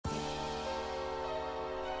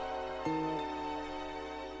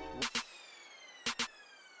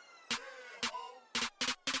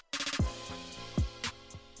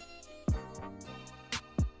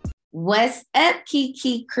What's up,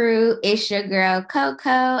 Kiki crew? It's your girl Coco,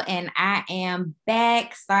 and I am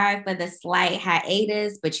back. Sorry for the slight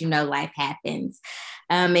hiatus, but life happens.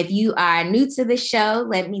 If you are new to the show,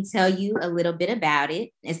 let me tell you a little bit about it.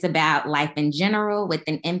 It's about life in general with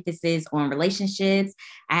an emphasis on relationships.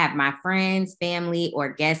 I have my friends, family, or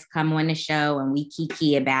guests come on the show, and we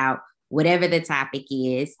kiki about whatever the topic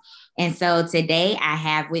is. And so today I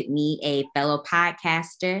have with me a fellow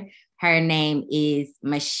podcaster. Her name is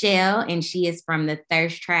Michelle, and she is from the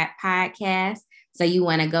Thirst Trap podcast. So you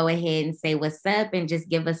want to go ahead and say what's up and just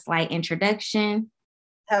give a slight introduction?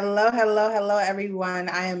 Hello, everyone.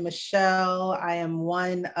 I am Michelle. I am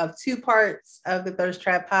one of two parts of the Thirst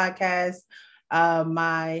Trap podcast.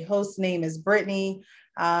 My host name is Brittany.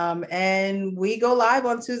 And we go live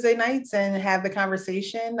on Tuesday nights and have the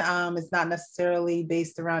conversation. It's not necessarily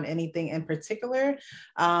based around anything in particular,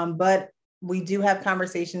 but we do have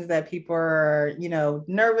conversations that people are,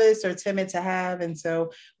 nervous or timid to have. And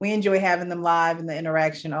so we enjoy having them live, and the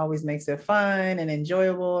interaction always makes it fun and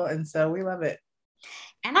enjoyable. And so we love it.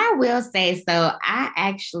 And I will say, so I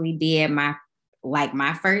actually did my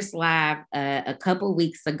first live a couple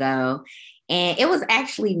weeks ago, and it was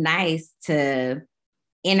actually nice to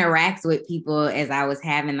interact with people as I was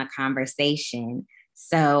having the conversation.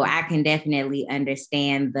 So I can definitely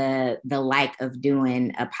understand the like of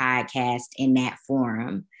doing a podcast in that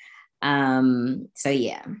forum. So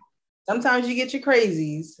yeah. Sometimes you get your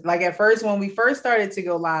crazies. Like at first, when we first started to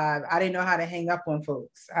go live, I didn't know how to hang up on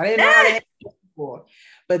folks. I didn't know how to hang up on people.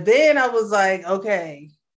 But then I was like, okay,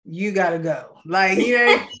 you gotta go. Like,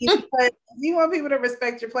 you want people to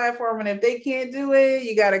respect your platform, and if they can't do it,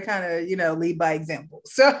 you gotta kind of, lead by example.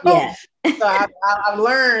 So yeah. So I've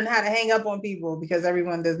learned how to hang up on people, because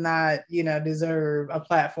everyone does not, deserve a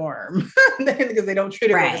platform because they don't treat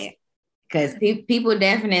it right. Because people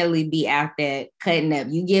definitely be out there cutting up.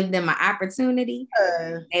 You give them an opportunity,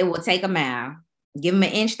 they will take a mile. Give them an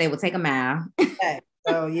inch, they will take a mile.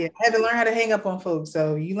 So yeah, I had to learn how to hang up on folks.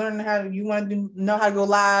 So you want to know how to go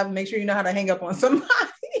live, make sure you know how to hang up on somebody.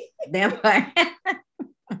 That part.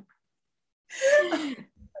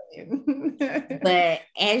 But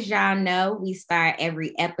as y'all know, we start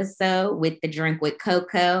every episode with the drink with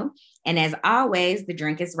Coco. And as always, the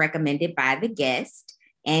drink is recommended by the guest.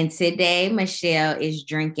 And today, Michelle is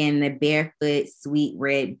drinking the Barefoot Sweet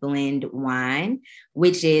Red Blend wine,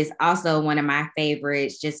 which is also one of my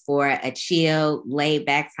favorites just for a chill, laid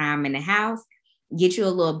back time in the house, get you a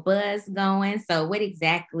little buzz going. So what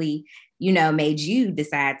exactly, made you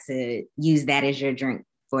decide to use that as your drink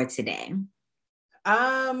for today?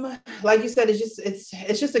 Like you said,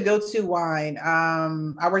 it's just a go-to wine.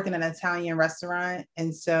 I worked in an Italian restaurant,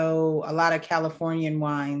 and so a lot of Californian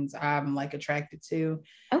wines I'm like attracted to.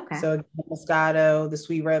 Okay. So the Moscato, the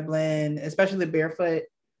Sweet Red Blend, especially the Barefoot.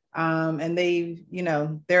 And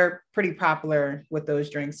they're pretty popular with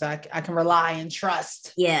those drinks. So I can rely and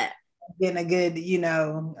trust. Yeah. Getting a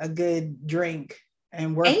good drink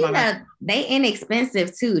and worth my money. They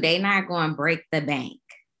inexpensive too. They not going to break the bank.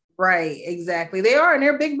 Right, exactly. They are, and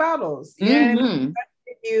they're big bottles.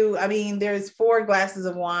 Mm-hmm. There's 4 glasses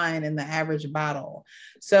of wine in the average bottle.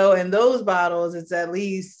 So in those bottles, it's at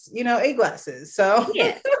least, 8 glasses. So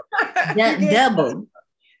yeah, double.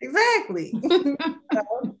 Exactly.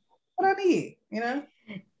 What I need,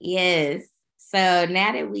 Yes. So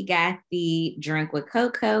now that we got the drink with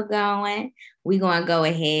Coco going, we're going to go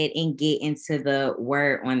ahead and get into the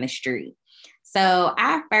word on the street. So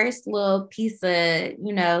our first little piece of,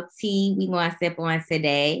 tea we going to sip on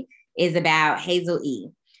today is about Hazel E.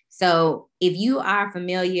 So if you are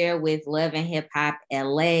familiar with Love and Hip Hop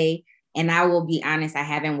LA, and I will be honest, I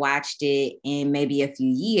haven't watched it in maybe a few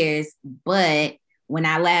years, but when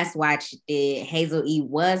I last watched it, Hazel E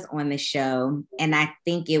was on the show. And I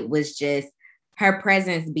think it was just her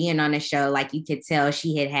presence being on the show. Like you could tell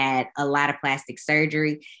she had a lot of plastic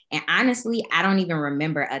surgery. And honestly, I don't even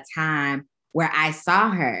remember a time where I saw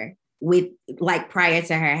her with prior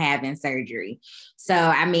to her having surgery. So,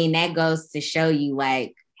 that goes to show you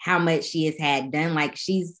how much she has had done.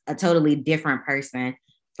 She's a totally different person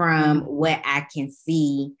from what I can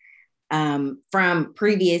see from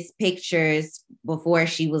previous pictures before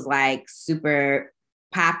she was super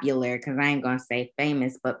popular, because I ain't going to say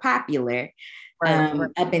famous, but popular right.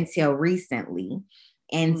 Up until recently.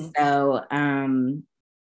 And so,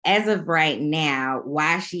 as of right now,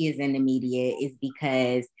 why she is in the media is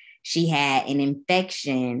because she had an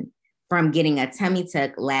infection from getting a tummy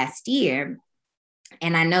tuck last year.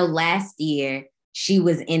 And I know last year she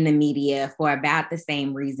was in the media for about the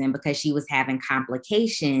same reason, because she was having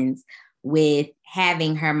complications with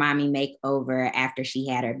having her mommy makeover after she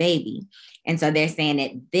had her baby. And so they're saying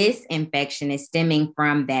that this infection is stemming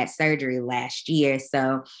from that surgery last year.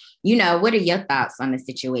 So, what are your thoughts on the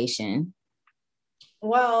situation?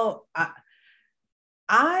 Well,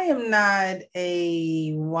 I am not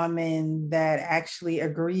a woman that actually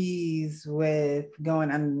agrees with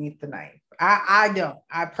going underneath the knife. I don't.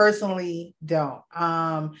 I personally don't.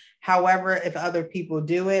 However, if other people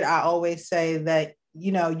do it, I always say that,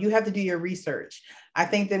 you have to do your research. I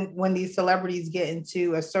think that when these celebrities get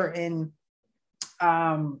into a certain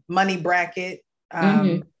money bracket,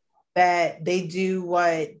 that they do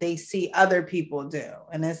what they see other people do.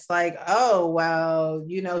 And it's like, oh, well,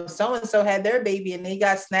 so-and-so had their baby and they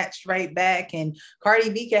got snatched right back. And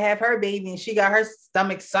Cardi B could have her baby and she got her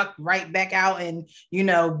stomach sucked right back out, and,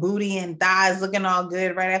 booty and thighs looking all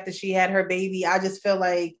good right after she had her baby. I just feel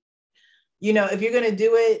like, if you're going to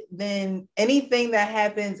do it, then anything that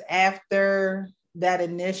happens after that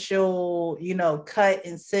initial, cut,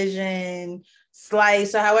 incision,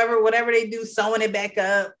 slice, or however, whatever they do, sewing it back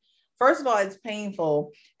up. First of all, it's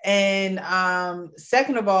painful. And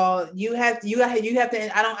second of all, you have to,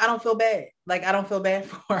 I don't feel bad. Like, I don't feel bad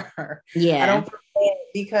for her. Yeah. I don't feel bad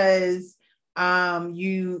because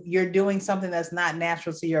you're doing something that's not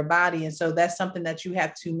natural to your body. And so that's something that you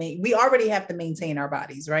have to we already have to maintain our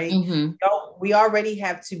bodies, right? Mm-hmm. We already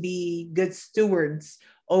have to be good stewards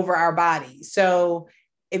over our bodies. So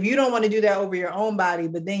if you don't want to do that over your own body,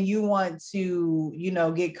 but then you want to,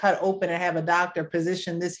 get cut open and have a doctor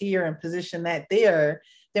position this here and position that there,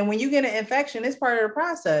 then when you get an infection, it's part of the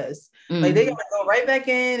process. Mm-hmm. Like, they're going to go right back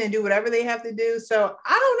in and do whatever they have to do. So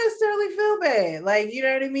I don't necessarily feel bad. Like, you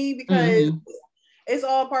know what I mean? Because it's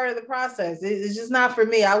all part of the process. It's just not for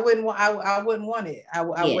me. I wouldn't want it. I wouldn't want it. I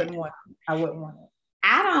wouldn't want it.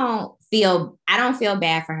 I don't feel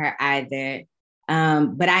bad for her either.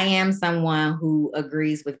 But I am someone who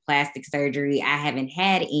agrees with plastic surgery. I haven't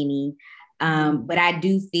had any, but I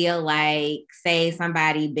do feel like, say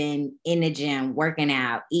somebody been in the gym, working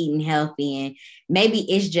out, eating healthy, and maybe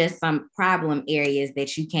it's just some problem areas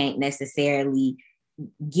that you can't necessarily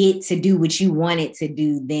get to do what you wanted to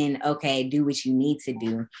do, then okay, do what you need to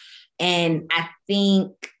do. And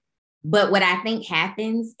but what I think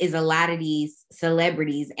happens is a lot of these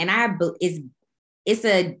celebrities, and it's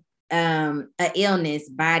a illness,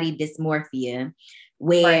 body dysmorphia,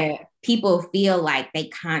 where people feel like they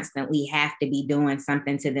constantly have to be doing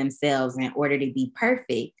something to themselves in order to be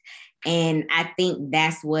perfect. And I think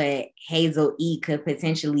that's what Hazel E could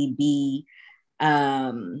potentially be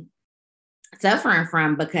suffering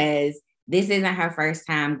from, because this isn't her first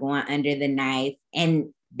time going under the knife,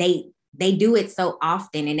 and they do it so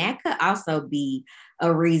often. And that could also be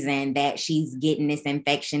a reason that she's getting this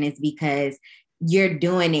infection, is because you're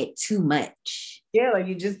doing it too much. Yeah, like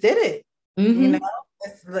you just did it. Mm-hmm.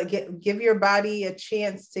 It's like give your body a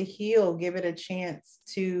chance to heal. Give it a chance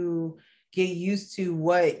to get used to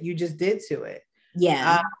what you just did to it.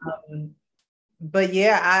 Yeah. But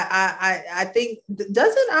yeah, I think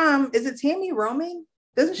doesn't is it Tammy Roman?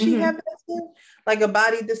 Doesn't she have that, like a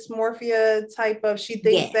body dysmorphia type of? She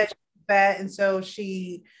thinks that she's fat, and so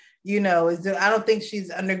she, I don't think she's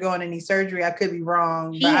undergoing any surgery. I could be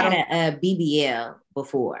wrong. She had a BBL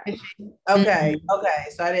before. Okay.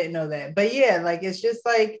 So I didn't know that. But yeah, like, it's just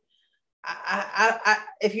like, I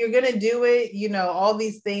if you're gonna do it, all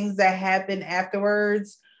these things that happen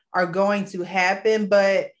afterwards are going to happen.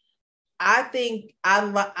 But I think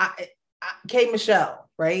K Michelle,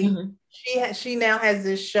 right? Mm-hmm. She now has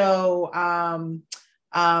this show.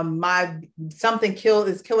 My something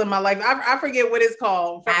is killing my life. I forget what it's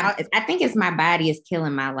called. I think it's My Body is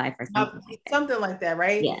Killing My Life, or something like that,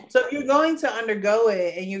 right? Yeah. So if you're going to undergo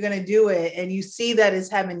it and you're going to do it, and you see that it's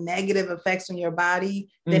having negative effects on your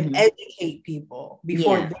body, then educate people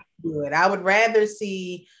before they do it. I would rather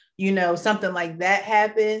see, something like that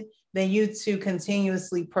happen than you to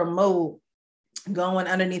continuously promote going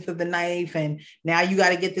underneath of the knife, and now you got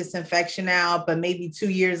to get this infection out, but maybe 2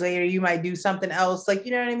 years later you might do something else. Like,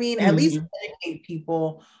 you know what I mean? At least educate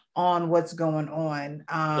people on what's going on,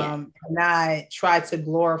 not try to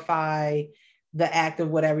glorify the act of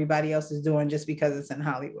what everybody else is doing just because it's in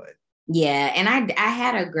Hollywood. Yeah, and I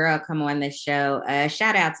had a girl come on the show.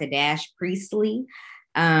 Shout out to Dash Priestley.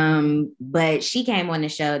 But she came on the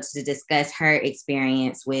show to discuss her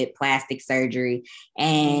experience with plastic surgery.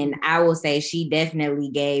 And I will say she definitely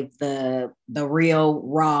gave the real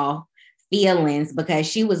raw feelings, because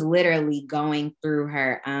she was literally going through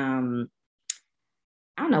her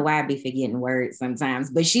I don't know why I be forgetting words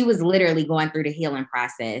sometimes, but she was literally going through the healing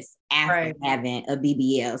process after having a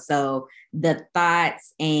BBL. So the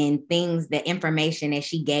thoughts and things, the information that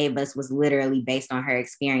she gave us was literally based on her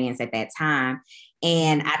experience at that time.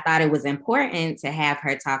 And I thought it was important to have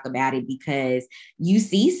her talk about it because you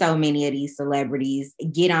see so many of these celebrities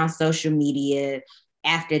get on social media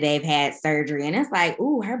after they've had surgery and it's like,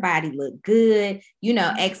 ooh, her body looked good, you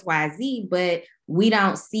know, XYZ, but we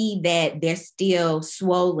don't see that they're still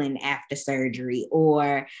swollen after surgery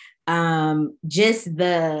or just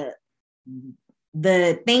the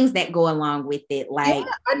things that go along with it, like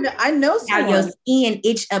I know how your skin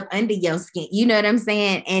itch up under your skin, you know what I'm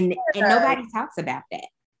saying? And nobody talks about that.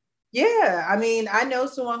 Yeah, I mean, I know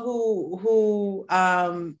someone who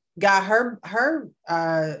got her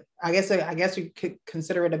I guess you could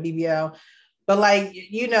consider it a BBL, but like,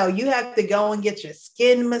 you know, you have to go and get your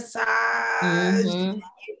skin massaged, you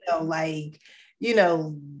know, like, you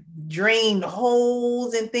know, drain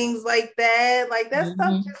holes and things like that. Like that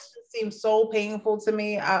stuff just seems so painful to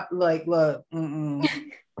me. I like, look, no,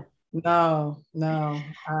 I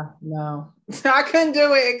couldn't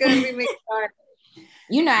do it. It couldn't be me.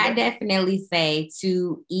 You know, I definitely say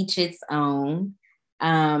to each its own.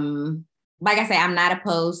 Like I say, I'm not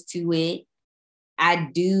opposed to it. I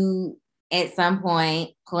do at some point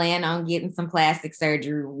plan on getting some plastic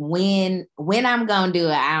surgery. When I'm gonna do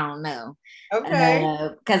it, I don't know. Okay.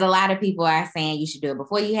 Because a lot of people are saying you should do it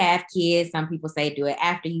before you have kids. Some people say do it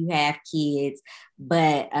after you have kids.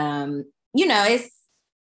 But you know,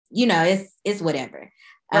 it's whatever.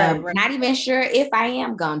 Right. Not even sure if I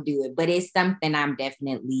am gonna do it, but it's something I'm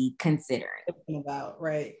definitely considering. Thinking about,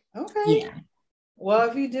 right? Okay. Yeah. Well,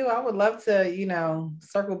 if you do, I would love to, you know,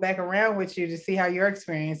 circle back around with you to see how your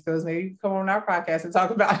experience goes. Maybe you can come on our podcast and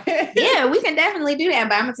talk about it. Yeah, we can definitely do that.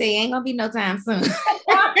 But I'm gonna tell you, ain't gonna be no time soon.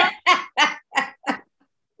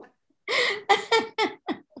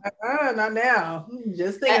 Not now.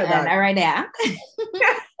 Just thinking about it. Not right now.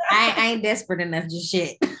 I ain't desperate enough just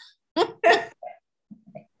yet.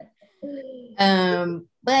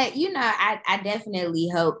 But you know, I definitely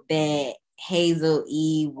hope that Hazel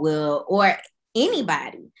E will, or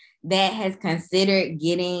anybody that has considered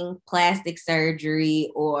getting plastic surgery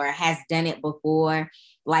or has done it before,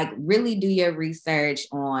 like really do your research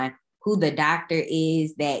on who the doctor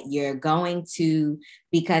is that you're going to,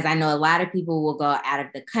 because I know a lot of people will go out of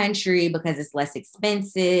the country because it's less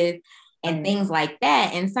expensive and things like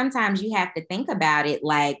that. And sometimes you have to think about it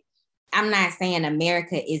like, I'm not saying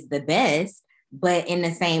America is the best, but in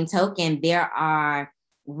the same token, there are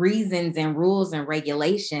reasons and rules and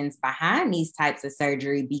regulations behind these types of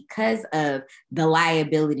surgery because of the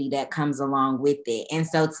liability that comes along with it. And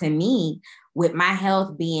so to me, with my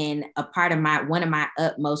health being a part of one of my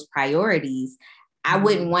utmost priorities, I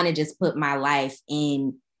wouldn't want to just put my life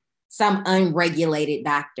in some unregulated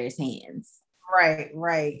doctor's hands.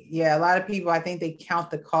 Right. Yeah, a lot of people, I think they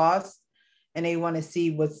count the cost and they want to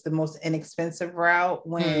see what's the most inexpensive route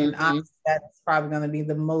when honestly, that's probably going to be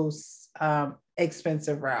the most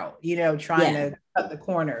expensive route, you know, trying to cut the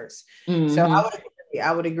corners. So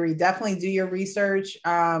I would agree. Definitely do your research,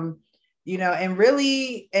 you know, and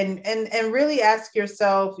really, and really ask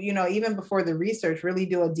yourself, you know, even before the research, really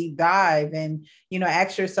do a deep dive and, you know,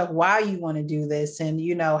 ask yourself why you want to do this and,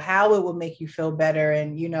 you know, how it will make you feel better.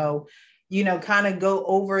 And, you know, kind of go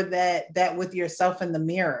over that with yourself in the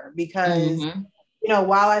mirror, because, you know,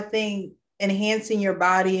 while I think enhancing your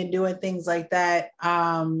body and doing things like that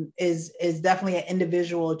is definitely an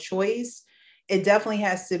individual choice, it definitely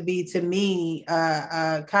has to be, to me,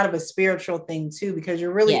 kind of a spiritual thing too, because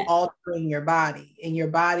you're really altering your body, and your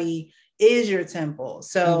body is your temple.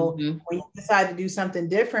 So when you decide to do something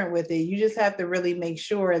different with it, you just have to really make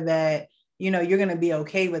sure that, you know, you're going to be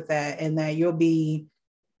okay with that, and that you'll be.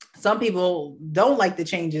 Some people don't like the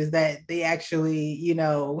changes that they actually, you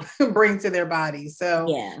know, bring to their body. So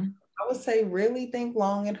I would say really think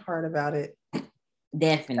long and hard about it.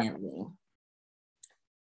 Definitely.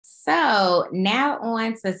 So now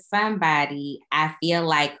on to somebody I feel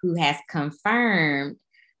like who has confirmed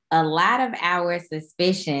a lot of our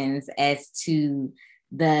suspicions as to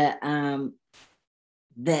the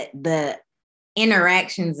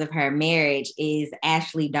interactions of her marriage is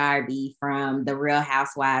Ashley Darby from The Real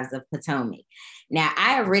Housewives of Potomac. Now,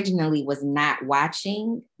 I originally was not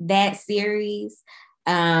watching that series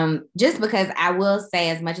just because I will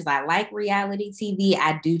say, as much as I like reality TV,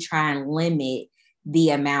 I do try and limit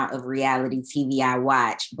the amount of reality TV I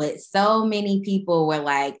watch. But so many people were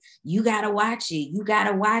like, you got to watch it. You got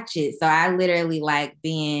to watch it. So I literally like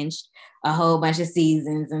binged a whole bunch of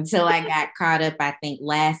seasons until I got caught up, I think,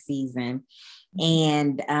 last season.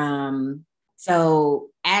 And So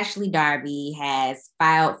Ashley Darby has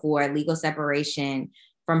filed for legal separation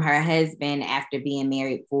from her husband after being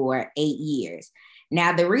married for 8 years.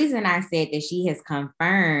 Now, the reason I said that she has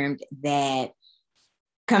confirmed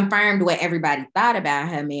what everybody thought about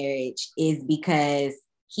her marriage is because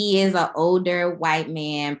he is an older white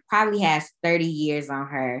man, probably has 30 years on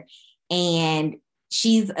her, and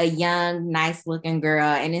she's a young, nice looking girl.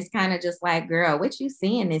 And it's kind of just like, girl, what you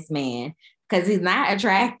see in this man? Because he's not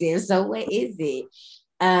attractive. So what is it?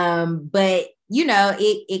 But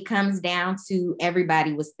it comes down to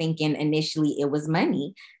everybody was thinking initially it was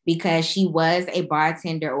money because she was a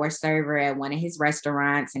bartender or server at one of his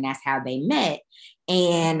restaurants, and that's how they met.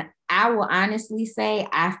 And I will honestly say,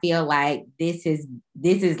 I feel like this is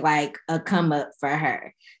like a come up for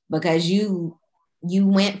her because you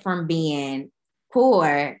went from being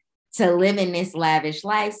poor to living this lavish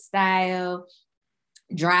lifestyle,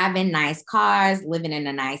 driving nice cars, living in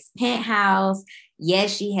a nice penthouse.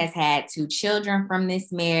 Yes, she has had 2 children from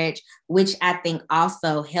this marriage, which I think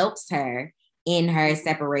also helps her in her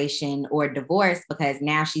separation or divorce because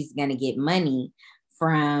now she's going to get money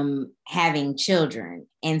from having children.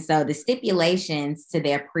 And so the stipulations to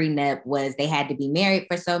their prenup was they had to be married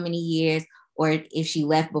for so many years, or if she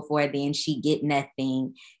left before then, she'd get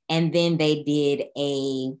nothing. And then they did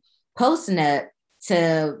a postnup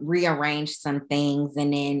to rearrange some things.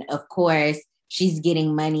 And then, of course, she's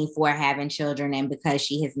getting money for having children. And because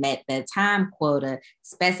she has met the time quota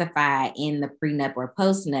specified in the prenup or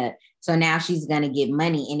postnup, so now she's going to get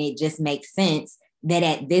money. And it just makes sense that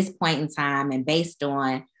at this point in time and based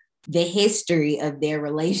on the history of their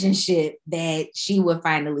relationship, that she would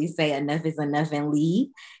finally say enough is enough and leave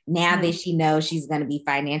now that she knows she's going to be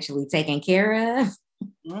financially taken care of.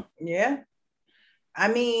 Yeah. I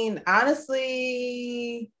mean,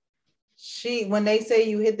 honestly, when they say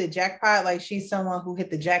you hit the jackpot, like she's someone who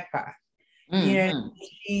hit the jackpot. Mm-hmm.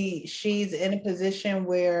 She's in a position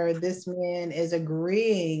where this man is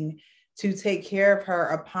agreeing to take care of her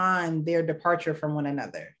upon their departure from one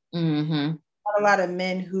another. Mm-hmm. Not a lot of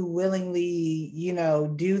men who willingly,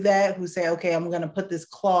 do that, who say, okay, I'm going to put this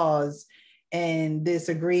clause in this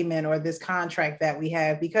agreement or this contract that we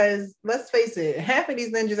have, because let's face it, half of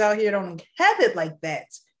these ninjas out here don't have it like that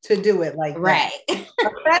to do it like right. that.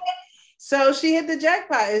 Okay? So she hit the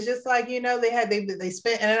jackpot. It's just like, they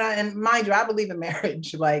spent, and mind you, I believe in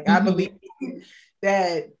marriage. Like I believe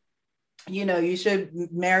that, you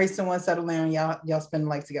should marry someone, settle down, y'all spend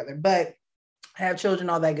life together, but have children,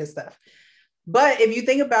 all that good stuff. But if you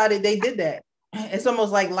think about it, they did that. It's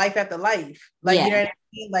almost like life after life. Like, you know what I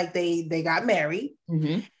mean? Like they got married,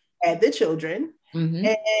 had the children, and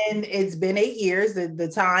it's been 8 years.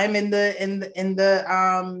 The time in the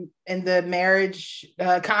marriage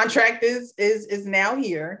contract is now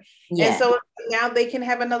here. Yeah. And so now they can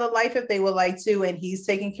have another life if they would like to, and he's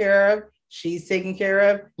taken care of, she's taken care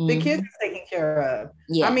of, the kids are taken care of.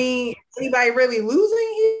 Yeah. I mean, anybody really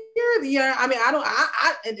losing here? Yeah, I mean, I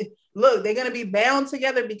look, they're gonna be bound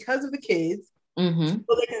together because of the kids. So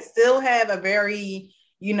they can still have a very,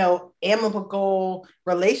 amicable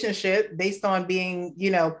relationship based on being,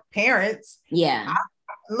 parents. Yeah.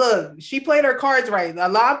 Look, she played her cards right. A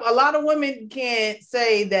lot of women can't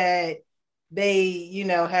say that they,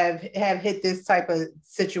 have hit this type of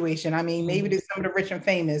situation. I mean, maybe there's some of the rich and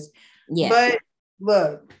famous. Yeah. But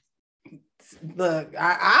look,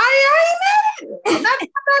 I ain't mad at it. I'm not mad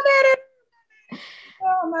at it.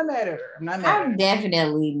 I'm not mad at her. I'm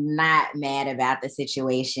definitely not mad about the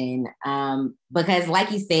situation because, like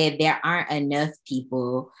you said, there aren't enough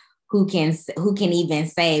people who can even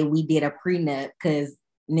say we did a prenup because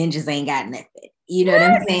ninjas ain't got nothing. You know what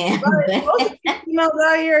I'm saying?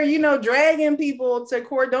 Out here, dragging people to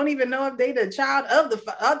court don't even know if they the child of the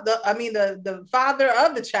father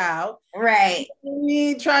of the child. Right.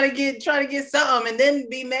 Try to get something and then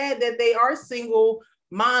be mad that they are single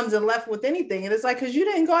moms and left with anything. And it's like, because you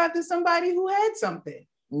didn't go after somebody who had something.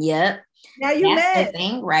 Yep. Now you're mad. That's the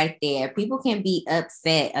thing right there. People can be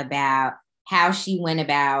upset about how she went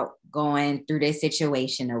about going through this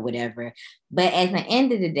situation or whatever. But at the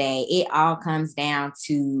end of the day, it all comes down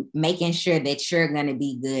to making sure that you're going to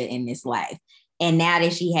be good in this life. And now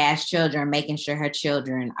that she has children, making sure her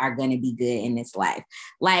children are going to be good in this life.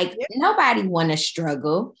 Like, nobody want to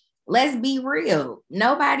struggle. Let's be real.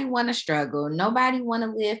 Nobody want to struggle. Nobody want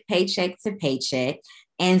to live paycheck to paycheck.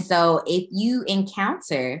 And so if you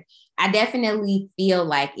encounter, I definitely feel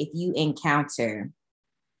like if you encounter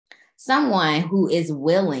someone who is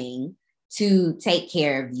willing to take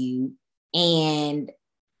care of you and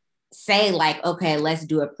say like, okay, let's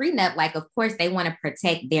do a prenup. Like, of course, they want to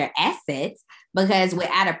protect their assets because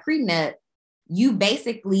without a prenup, you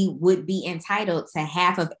basically would be entitled to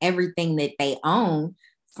half of everything that they own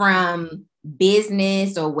from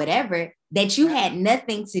business or whatever that you had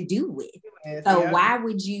nothing to do with. So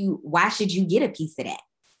why should you get a piece of that?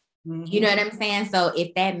 Mm-hmm. You know what I'm saying? So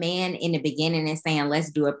if that man in the beginning is saying,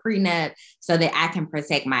 let's do a prenup so that I can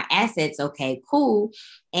protect my assets, okay, cool.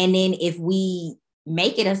 And then if we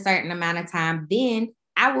make it a certain amount of time, then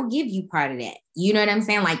I will give you part of that. You know what I'm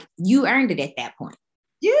saying? Like you earned it at that point.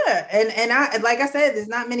 Yeah. And I, like I said, there's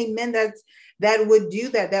not many men that would do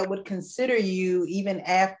that would consider you even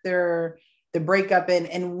after the breakup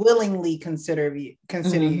and willingly consider you.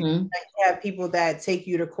 Like you have people that take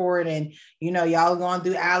you to court and, y'all going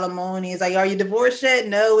through alimony. It's like, are you divorced yet?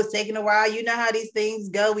 No, it's taking a while. You know how these things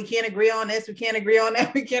go. We can't agree on this. We can't agree on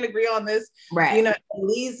that. We can't agree on this. Right. At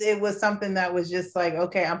least it was something that was just like,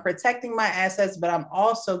 okay, I'm protecting my assets, but I'm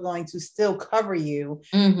also going to still cover you,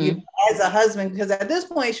 as a husband, because at this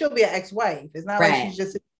point she'll be an ex-wife. It's not like she's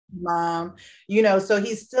just a mom, so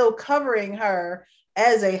he's still covering her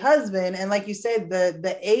as a husband. And like you said,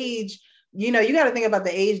 the age, you got to think about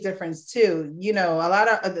the age difference too. A lot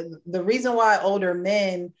of the reason why older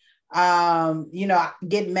men,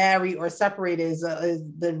 get married or separated is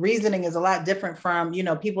the reasoning is a lot different from,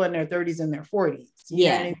 people in their 30s and their 40s. You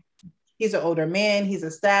know what I mean? He's an older man. He's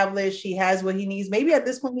established. He has what he needs. Maybe at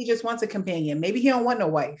this point, he just wants a companion. Maybe he don't want no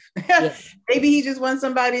wife. Maybe he just wants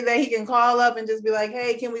somebody that he can call up and just be like,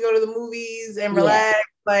 hey, can we go to the movies and relax?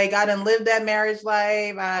 Like, I done lived that marriage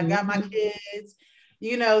life. I got my kids,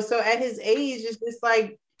 so at his age, it's just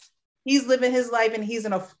like, he's living his life and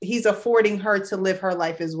he's affording her to live her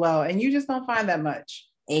life as well. And you just don't find that much.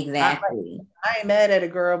 Exactly. I ain't mad at a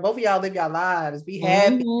girl. Both of y'all live your lives. Be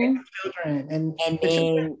happy. Children. And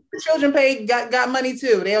then the children got money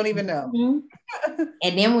too. They don't even know.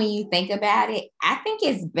 And then when you think about it, I think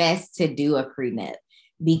it's best to do a prenup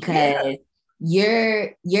because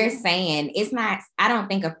you're saying it's not, I don't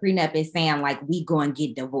think a prenup is saying like we go and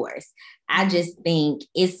get divorced. I just think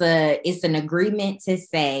it's an agreement to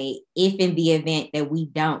say if in the event that we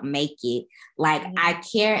don't make it, like I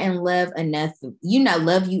care and love enough,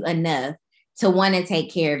 love you enough to want to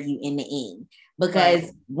take care of you in the end.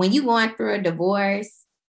 Because when you're going through a divorce,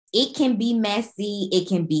 it can be messy, it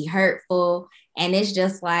can be hurtful, and it's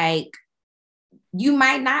just like, you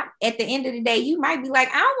might not, at the end of the day, you might be like,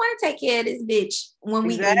 I don't want to take care of this bitch when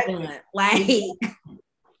we get done. Like,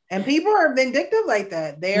 and people are vindictive like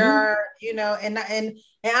that. They are, and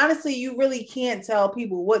honestly, you really can't tell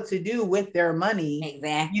people what to do with their money.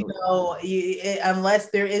 Exactly. Unless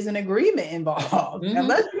there is an agreement involved.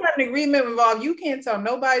 Unless you have an agreement involved, you can't tell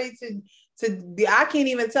nobody I can't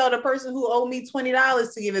even tell the person who owed me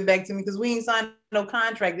 $20 to give it back to me because we ain't signed no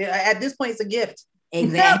contract. At this point, it's a gift.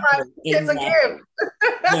 Exactly. It's a gift.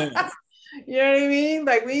 Yes. You know what I mean?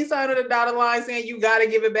 Like we signed on the dotted line saying you got to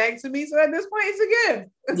give it back to me. So at this point, it's a gift.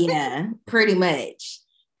 Yeah, pretty much.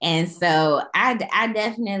 And so I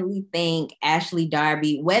definitely think Ashley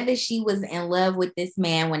Darby, whether she was in love with this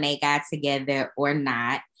man when they got together or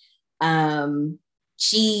not,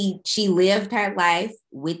 she lived her life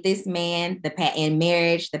with this man in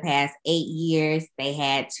marriage the past 8 years. They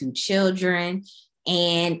had 2 children.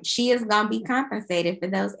 And she is going to be compensated for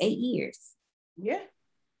those 8 years. Yeah.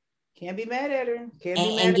 Can't be mad at her.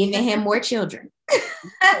 And giving him more children.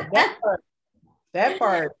 that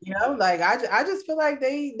part, like I just feel like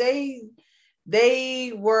they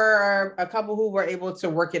were a couple who were able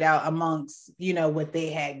to work it out amongst, what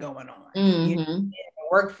they had going on. It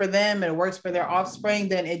worked for them, it works for their offspring,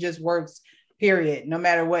 then it just works, period, no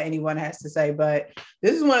matter what anyone has to say. But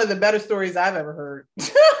this is one of the better stories I've ever heard.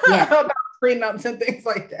 About prenups and things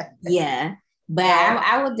like that. Yeah. But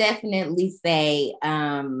I will definitely say,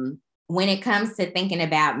 when it comes to thinking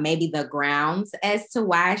about maybe the grounds as to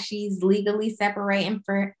why she's legally separating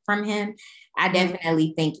from him, I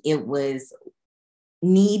definitely think it was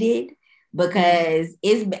needed because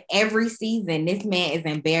it's every season this man is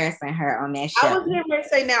embarrassing her on that show. I was going to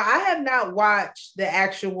say, now I have not watched the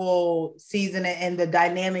actual season and the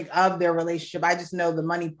dynamic of their relationship. I just know the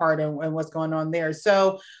money part and what's going on there.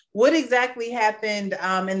 So what exactly happened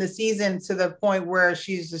in the season to the point where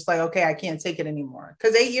she's just like, okay, I can't take it anymore?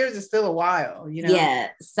 Because 8 years is still a while, Yeah.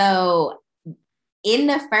 So in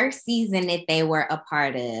the first season that they were a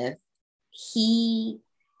part of,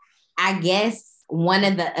 I guess one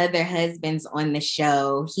of the other husbands on the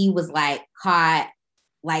show, he was like caught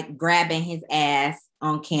like grabbing his ass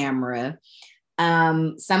on camera.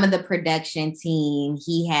 Some of the production team,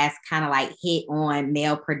 he has kind of like hit on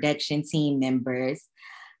male production team members.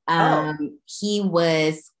 He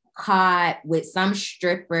was caught with some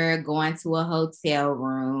stripper going to a hotel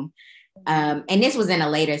room. And this was in a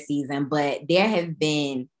later season, but there have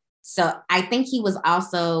been, so I think he was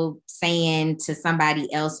also saying to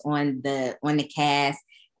somebody else on the cast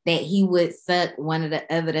that he would suck one of the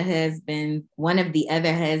other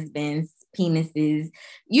husbands' penises.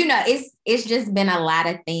 You know, it's just been a lot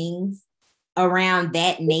of things around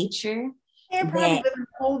that nature. And probably living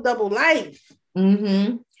a whole double life.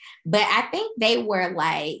 Mm-hmm. But I think they were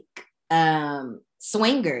like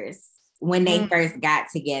swingers when they first got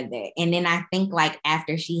together. And then I think like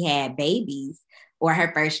after she had babies or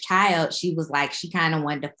her first child, she was like, she kind of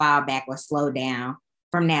wanted to fall back or slow down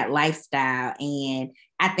from that lifestyle. And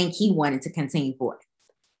I think he wanted to continue forth.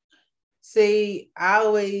 See,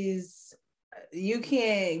 you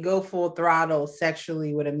can't go full throttle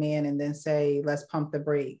sexually with a man and then say, let's pump the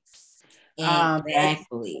brakes.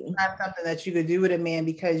 Exactly. That's not something that you could do with a man,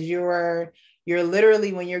 because you're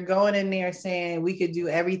literally, when you're going in there saying we could do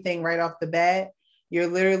everything right off the bat, you're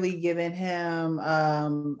literally giving him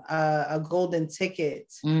a golden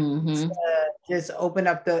ticket to just open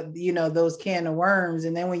up those can of worms.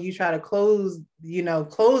 And then when you try to close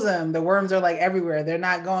them, the worms are like everywhere. They're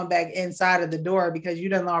not going back inside of the door because you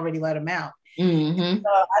done already let them out. So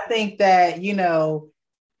I think that,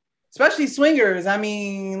 especially swingers, I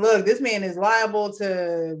mean, look, this man is liable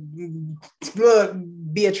to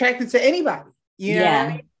be attracted to anybody, you know what I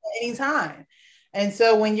mean? At any time. And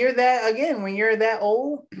so when you're that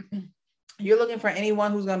old, you're looking for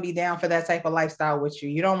anyone who's going to be down for that type of lifestyle with you.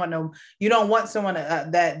 You don't want someone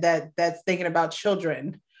that's thinking about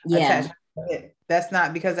children attached to it. That's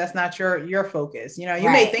not your focus. You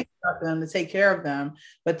may think about them to take care of them,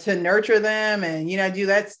 but to nurture them and, do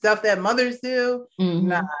that stuff that mothers do.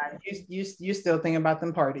 Nah, you still thinking about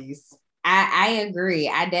them parties. I agree.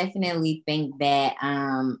 I definitely think that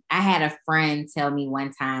I had a friend tell me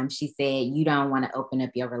one time, she said, you don't want to open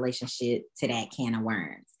up your relationship to that can of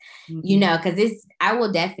worms, because I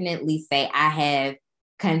will definitely say I have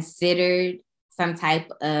considered some type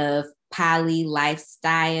of poly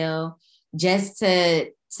lifestyle just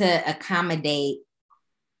to accommodate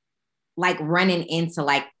like running into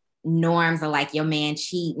like norms of like your man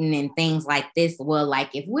cheating and things like this. Well,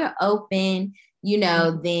 like if we're open,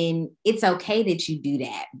 then it's okay that you do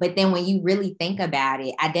that. But then when you really think about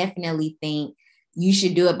it, I definitely think you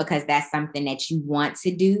should do it because that's something that you want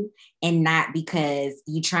to do and not because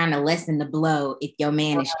you're trying to lessen the blow if your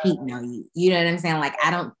man is cheating on you. You know what I'm saying? Like, I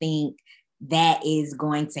don't think that is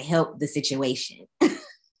going to help the situation.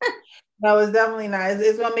 No, it's definitely not.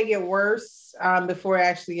 It's going to make it worse before it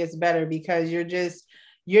actually gets better, because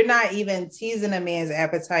you're not even teasing a man's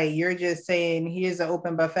appetite. You're just saying, here's an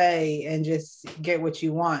open buffet and just get what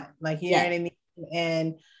you want. Like, you know what I mean?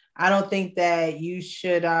 And I don't think that you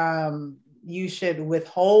should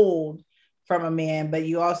withhold from a man, but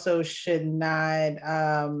you also should not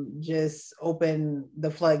just open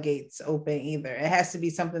the floodgates open either. It has to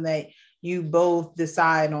be something that you both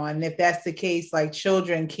decide on. And if that's the case, like,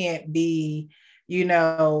 children can't be,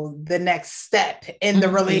 the next step in the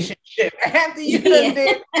relationship after you done did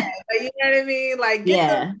that. You know what I mean? Like, get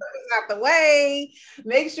them out the way.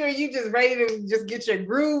 Make sure you just ready to just get your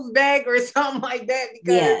groove back or something like that.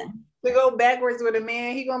 Because to go backwards with a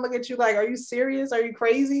man, he gonna look at you like, are you serious? Are you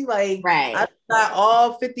crazy? Like, I got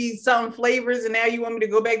all 50 something flavors and now you want me to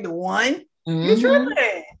go back to one? You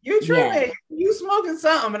tripping. You smoking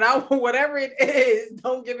something, and whatever it is,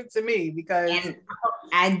 don't give it to me, because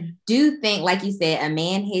I do think, like you said, a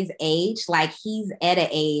man his age, like he's at an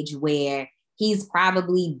age where he's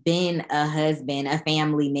probably been a husband, a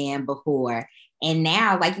family man before. And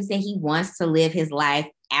now, like you said, he wants to live his life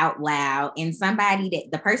out loud. And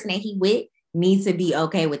the person that he with needs to be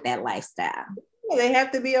okay with that lifestyle. They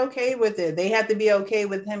have to be okay with it. They have to be okay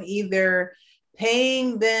with him either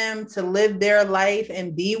paying them to live their life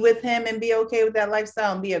and be with him and be okay with that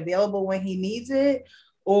lifestyle and be available when he needs it,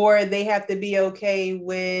 or they have to be okay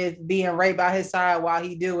with being right by his side while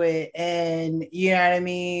he do it. And you know what I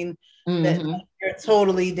mean? That you're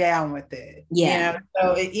totally down with it.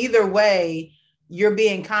 So either way, you're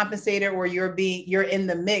being compensated or you're in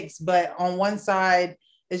the mix. But on one side,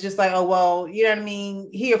 it's just like, oh, well, you know what I mean?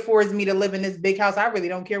 He affords me to live in this big house. I really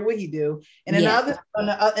don't care what he do. And then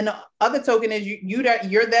the other token is you're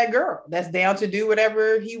that girl that's down to do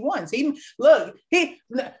whatever he wants. No one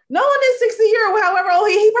is 60 years old, however old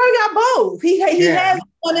he probably got both. He has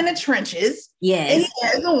one in the trenches. And he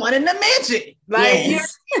has the one in the mansion. Like,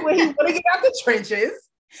 when he want to get out the trenches,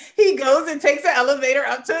 he goes and takes an elevator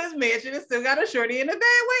up to his mansion and still got a shorty in the bed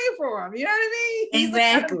waiting for him. You know what I mean?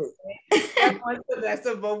 Exactly. That's the best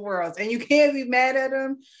of both worlds. And you can't be mad at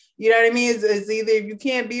him. You know what I mean? It's either if you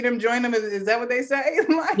can't beat him, join him. Is that what they say?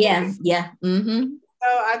 Like, yeah. Mm-hmm.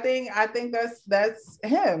 I think that's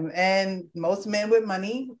him. And most men with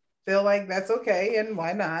money feel like that's okay, and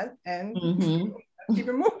why not? And keep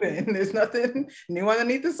it moving. There's nothing new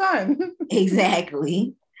underneath the sun.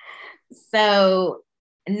 Exactly. So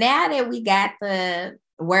now that we got the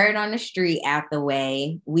word on the street out the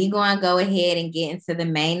way, we going to go ahead and get into the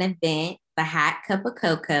main event, the hot cup of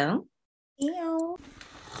cocoa. Ew.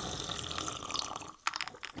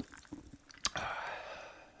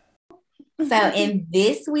 So in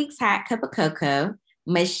this week's hot cup of cocoa,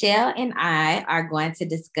 Michelle and I are going to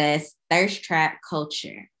discuss thirst trap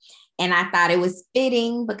culture. And I thought it was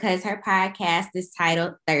fitting because her podcast is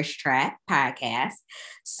titled Thirst Trap Podcast.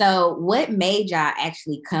 So what made y'all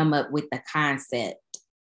actually come up with the concept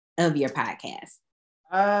of your podcast?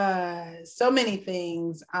 So many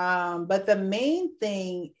things. But the main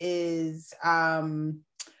thing is I've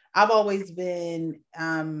always been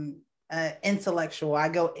intellectual. I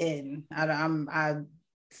go in. I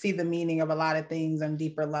see the meaning of a lot of things on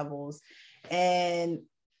deeper levels. And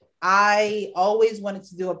I always wanted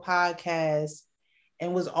to do a podcast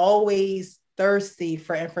and was always thirsty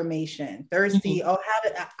for information. Thirsty. Oh,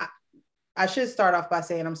 I should start off by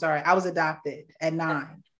saying I'm sorry. I was adopted at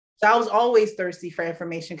 9. So I was always thirsty for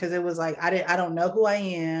information because it was like I don't know who I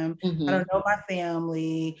am. I don't know my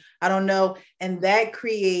family. I don't know. And that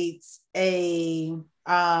creates a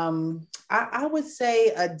I would say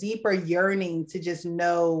a deeper yearning to just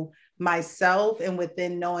know myself, and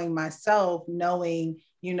within knowing myself, knowing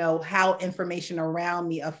how information around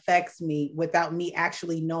me affects me without me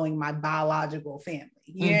actually knowing my biological family.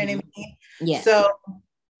 You know what I mean? Yeah. So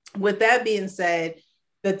with that being said,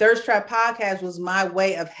 the Thirst Trap podcast was my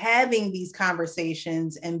way of having these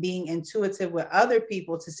conversations and being intuitive with other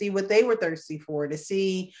people to see what they were thirsty for, to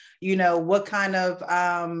see, what kind of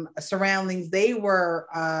surroundings they were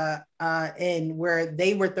in, where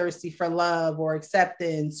they were thirsty for love or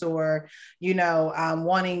acceptance, or,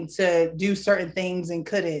 wanting to do certain things and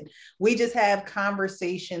couldn't. We just have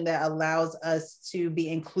conversation that allows us to be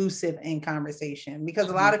inclusive in conversation, because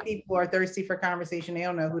a lot of people are thirsty for conversation. They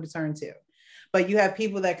don't know who to turn to. But you have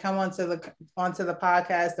people that come onto the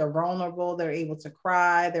podcast, they're vulnerable, they're able to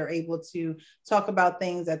cry, they're able to talk about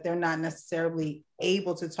things that they're not necessarily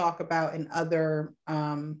able to talk about in other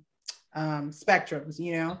spectrums,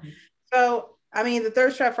 So, I mean, the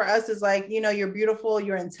thirst trap for us is like, you're beautiful,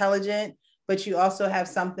 you're intelligent, but you also have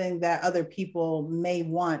something that other people may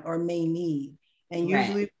want or may need. And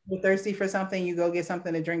usually when you're thirsty for something, you go get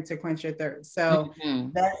something to drink to quench your thirst. So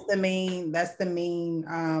that's the main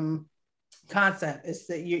concept is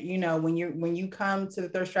that when you come to the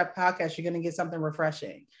Thirst Trap podcast, you're going to get something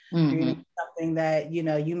refreshing. You're going to get something that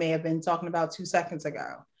you may have been talking about 2 seconds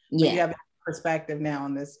ago. But you have a perspective now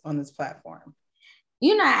on this platform.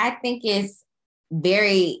 I think it's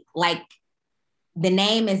very, like, the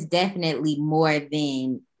name is definitely more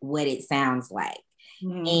than what it sounds like.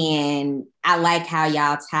 And I like how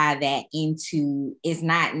y'all tie that into, it's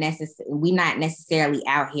not we're not necessarily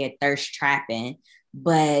out here thirst trapping,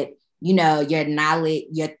 but your knowledge,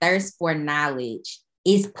 your thirst for knowledge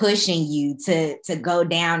is pushing you to go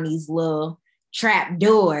down these little trap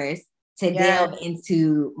doors to delve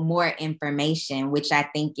into more information, which I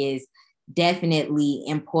think is definitely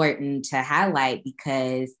important to highlight,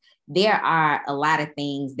 because there are a lot of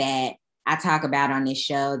things that I talk about on this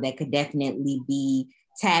show that could definitely be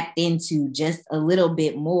tapped into just a little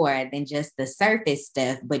bit more than just the surface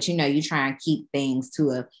stuff. But, you try and keep things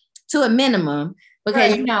to a minimum,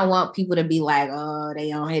 because you don't want people to be like, oh,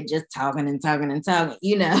 they on here just talking and talking and talking,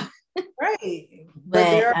 Right.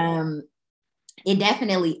 But it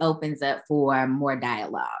definitely opens up for more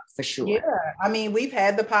dialogue, for sure. Yeah. I mean, we've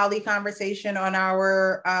had the poly conversation on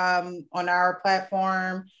our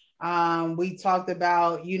platform. We talked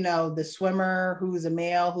about, the swimmer who's a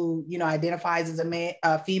male who, identifies as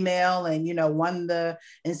a female and, won the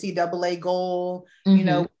NCAA gold. We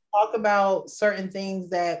talk about certain things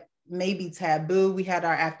that may be taboo. We had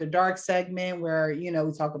our After Dark segment where, we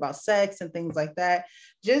talk about sex and things like that,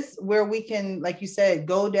 just where we can, like you said,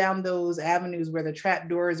 go down those avenues where the trap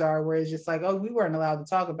doors are, where it's just like, oh, we weren't allowed to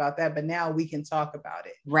talk about that, but now we can talk about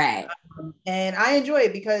it. Right. And I enjoy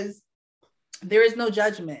it because there is no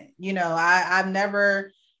judgment. I've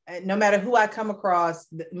never, no matter who I come across,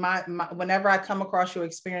 whenever I come across you,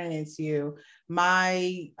 experience you,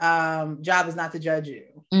 my job is not to judge you.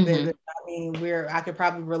 I mean, I could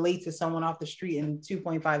probably relate to someone off the street in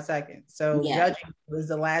 2.5 seconds. So judging is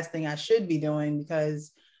the last thing I should be doing,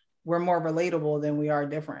 because we're more relatable than we are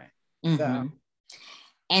different.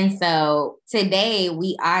 And so today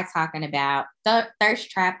we are talking about thirst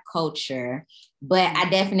trap culture, but I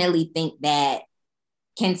definitely think that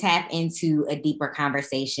can tap into a deeper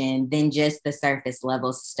conversation than just the surface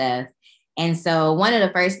level stuff. And so one of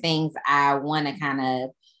the first things I want to kind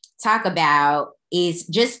of talk about is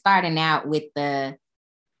just starting out with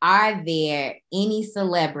are there any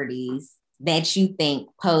celebrities that you think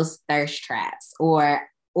post thirst traps or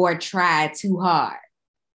try too hard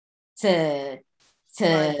to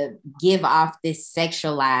give off this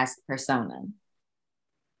sexualized persona?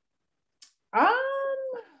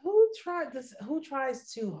 Who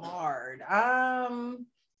tries too hard? I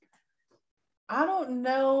don't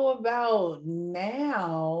know about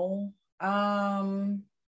now.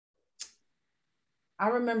 I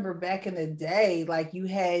remember back in the day, like you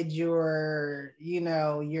had your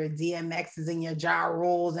DMXs and your Ja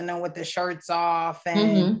Rules, and then with the shirts off,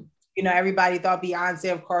 and everybody thought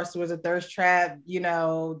Beyonce, of course, was a thirst trap,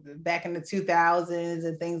 back in the 2000s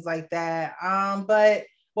and things like that. But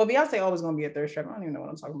Beyonce always gonna be a thirst trap. I don't even know what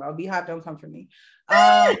I'm talking about. Beehive, don't come for me.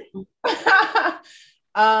 But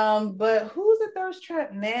who's a thirst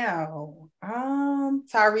trap now?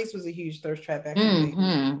 Tyrese was a huge thirst trap back in the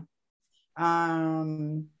day.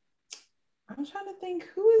 I'm trying to think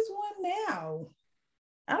who is one now.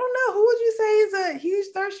 I don't know. Who would you say is a huge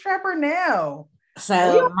thirst trapper now?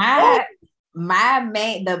 So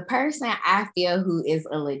the person I feel who is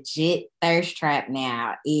a legit thirst trap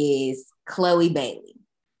now is Chloe Bailey.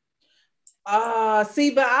 You're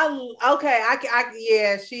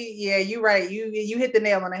right. You hit the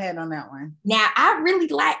nail on the head on that one. Now I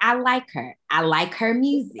like her. I like her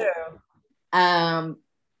music. Yeah.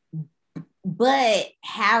 But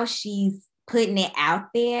how she's putting it out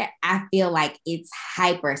there, I feel like it's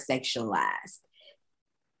hypersexualized.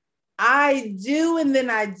 I do, and then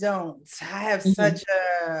I don't. I have such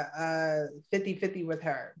a 50-50 with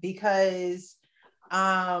her because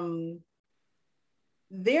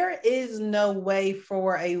there is no way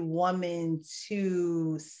for a woman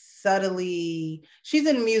to subtly, she's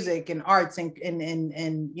in music and arts and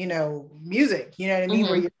music, you know what I mean?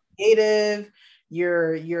 Where you're creative,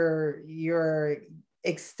 you're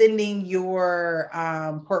extending your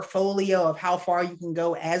portfolio of how far you can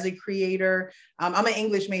go as a creator. I'm an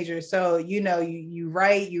English major, so you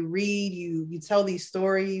write, you read, you tell these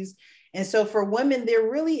stories. And so for women, there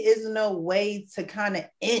really is no way to kind of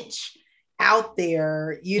inch out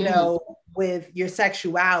there, with your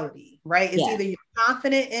sexuality, right? It's either you're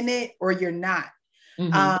confident in it or you're not.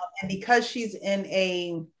 And because she's in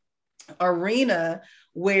a arena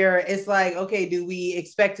where it's like, okay, do we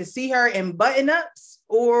expect to see her in button-ups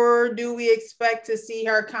or do we expect to see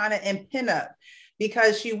her kind of in pinup?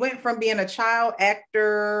 Because she went from being a child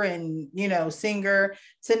actor and, singer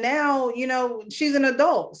to now, she's an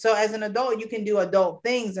adult. So as an adult, you can do adult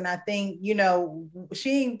things. And I think,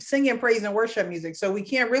 she ain't singing praise and worship music. So we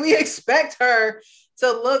can't really expect her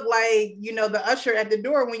to look like, the usher at the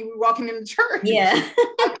door when you were walking in the church. Yeah.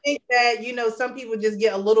 I think that, some people just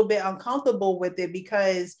get a little bit uncomfortable with it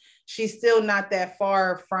because she's still not that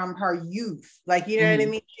far from her youth. Like, you know what I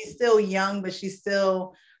mean? She's still young, but she's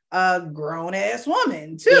still a grown ass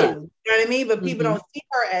woman too. Yeah. You know what I mean? But people don't see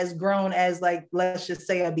her as grown as, like, let's just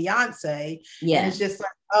say a Beyonce. Yeah. And it's just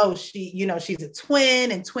like, oh, she's a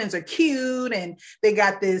twin and twins are cute and they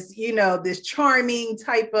got this, this charming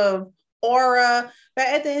type of aura. But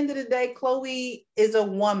at the end of the day, Chloe is a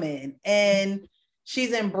woman and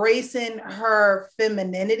she's embracing her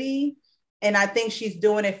femininity. And I think she's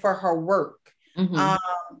doing it for her work. Now,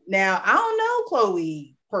 I don't know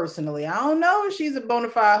Chloe personally. I don't know if she's a bona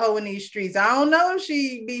fide hoe in these streets. I don't know if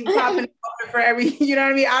she be popping for every, you know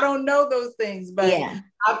what I mean? I don't know those things, but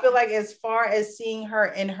I feel like as far as seeing her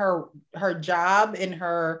in her job, in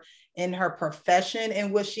her profession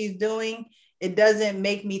and what she's doing, it doesn't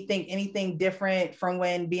make me think anything different from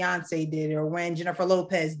when Beyonce did it or when Jennifer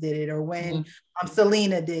Lopez did it or when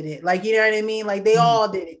Selena did it. Like, you know what I mean? Like they all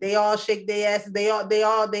did it. They all shake their ass. They all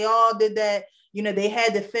did that. They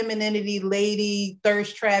had the femininity lady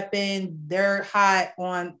thirst trapping. They're hot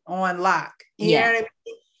on lock. You know what I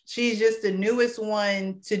mean? She's just the newest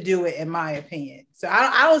one to do it, in my opinion. So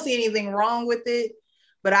I don't see anything wrong with it,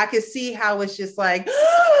 but I can see how it's just like,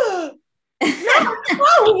 not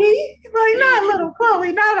Chloe, like not little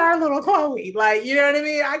Chloe, not our little Chloe. Like, you know what I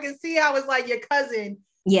mean? I can see how it's like your cousin,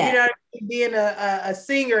 you know what I mean, being a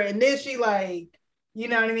singer, and then she, like, you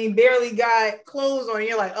know what I mean, barely got clothes on.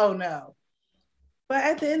 You're like, oh no. But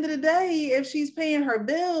at the end of the day, if she's paying her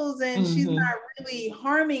bills and she's not really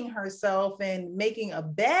harming herself and making a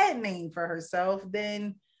bad name for herself,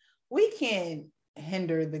 then we can't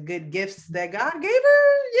hinder the good gifts that God gave her,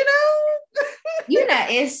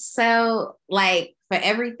 It's so, like, for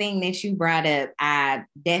everything that you brought up, I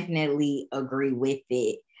definitely agree with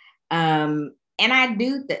it. And And I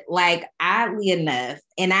do like, oddly enough,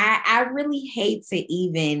 and I really hate to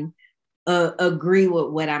even agree with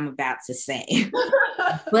what I'm about to say,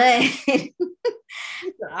 but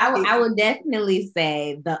I would definitely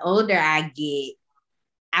say the older I get,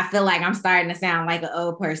 I feel like I'm starting to sound like an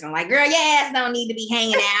old person. Like, girl, your ass don't need to be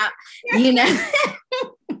hanging out, you know?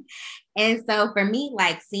 And so for me,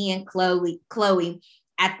 like seeing Chloe,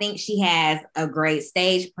 I think she has a great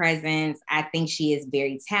stage presence. I think she is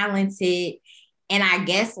very talented. And I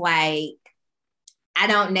guess like, I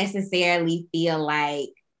don't necessarily feel like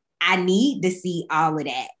I need to see all of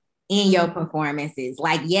that in your performances.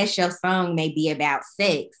 Like, yes, your song may be about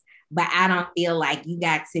sex, but I don't feel like you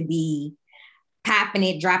got to be popping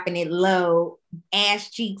it, dropping it low,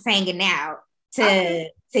 ass cheeks hanging out to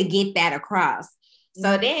get that across.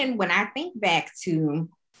 So then when I think back to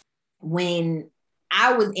when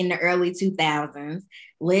I was in the early 2000s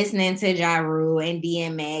listening to Ja Rule and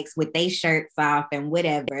DMX with their shirts off and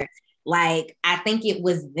whatever, like I think it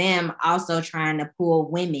was them also trying to pull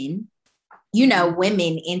women, you know,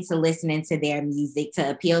 women into listening to their music to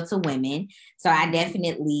appeal to women. So I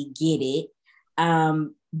definitely get it.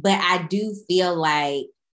 But I do feel like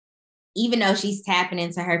even though she's tapping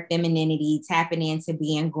into her femininity, tapping into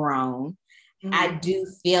being grown, I do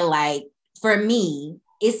feel like for me,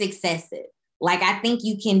 it's excessive. Like I think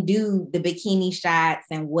you can do the bikini shots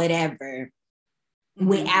and whatever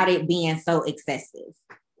without it being so excessive.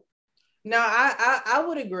 No, I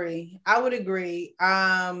would agree. I would agree.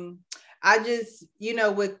 I just, you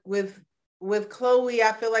know, with Chloe,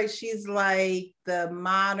 I feel like she's like the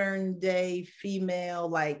modern day female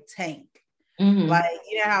like Tank. Like,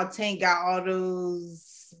 you know how Tank got all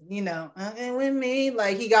those, you know, and with me,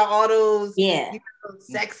 like he got all those, you know,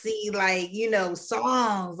 sexy, like, you know,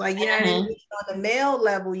 songs, like, you know what I mean? On the male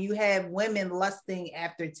level, you have women lusting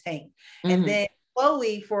after Tank. And then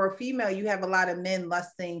Chloe, for a female, you have a lot of men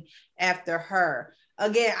lusting after her.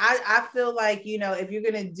 Again, I feel like, you know, if you're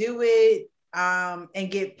gonna do it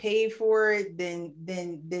and get paid for it, then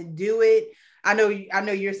do it. I know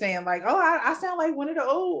you're saying like, oh, I sound like one of the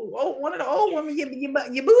old women. Your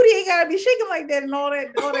booty ain't gotta be shaking like that and all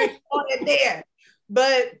that there.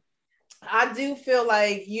 But I do feel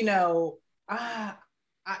like, you know,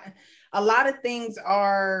 a lot of things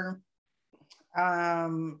are,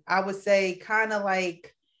 I would say, kind of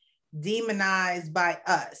like demonized by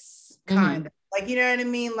us, kind of. Like, you know what I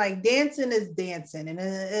mean? Like dancing is dancing and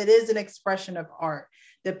it is an expression of art.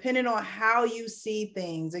 Depending on how you see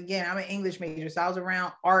things. Again, I'm an English major, so I was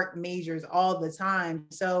around art majors all the time.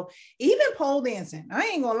 So even pole dancing, I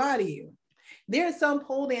ain't gonna lie to you. There's some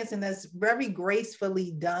pole dancing that's very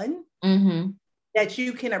gracefully done that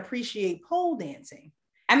you can appreciate pole dancing.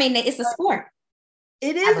 I mean, it's a sport.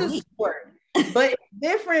 It is a sport, but it's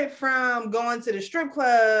different from going to the strip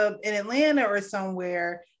club in Atlanta or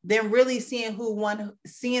somewhere than really seeing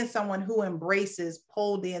someone who embraces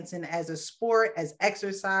pole dancing as a sport, as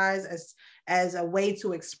exercise, as a way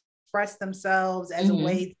to express themselves, as a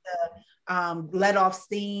way to let off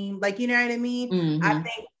steam. Like, you know what I mean? I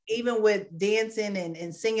think even with dancing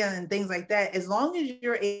and singing and things like that, as long as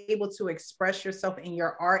you're able to express yourself in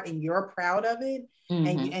your art and you're proud of it,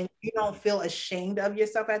 and you don't feel ashamed of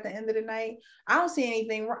yourself at the end of the night, I don't see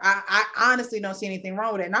anything wrong. I honestly don't see anything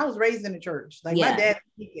wrong with it. And I was raised in the church. Like my dad,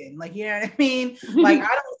 like, you know what I mean? Like, I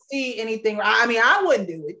don't see anything. I mean, I wouldn't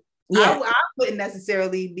do it. I wouldn't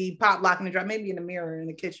necessarily be pop locking the drop, maybe in the mirror, in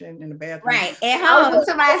the kitchen, in the bathroom. Right. At home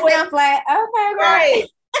to myself, like, okay, right.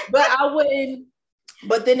 But I wouldn't.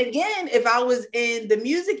 But then again, if I was in the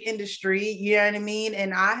music industry, you know what I mean,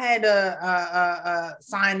 and I had a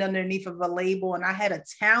signed underneath of a label, and I had a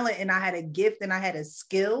talent, and I had a gift, and I had a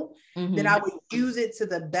skill, then I would use it to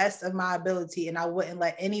the best of my ability, and I wouldn't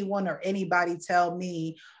let anyone or anybody tell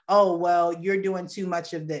me, oh, well, you're doing too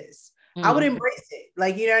much of this. I would embrace it.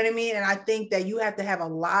 Like, you know what I mean? And I think that you have to have a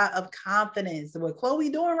lot of confidence. What Chloe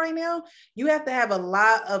doing right now, you have to have a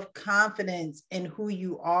lot of confidence in who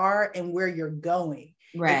you are and where you're going.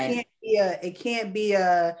 Right. It can't be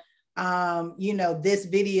a you know, this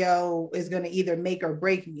video is going to either make or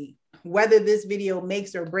break me. Whether this video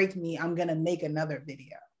makes or breaks me, I'm going to make another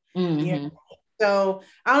video. You know? So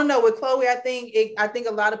I don't know, with Chloe, I think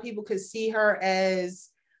a lot of people could see her as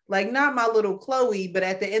like, not my little Chloe, but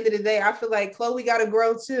at the end of the day, I feel like Chloe got to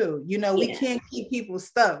grow too. You know, we can't keep people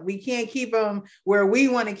stuck. We can't keep them where we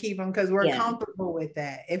want to keep them because we're comfortable with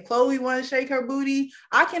that. If Chloe want to shake her booty,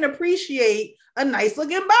 I can appreciate a nice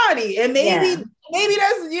looking body. And maybe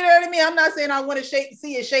that's, you know what I mean? I'm not saying I want to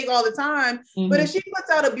see it shake all the time, but if she puts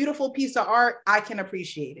out a beautiful piece of art, I can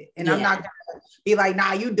appreciate it. And I'm not going to be like,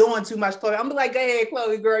 nah, you doing too much, Chloe. I'm like, go ahead,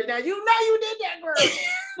 Chloe, girl. Now you know you did that, girl.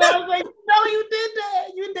 I was like, no, you did that.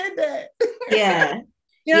 You did that. Yeah.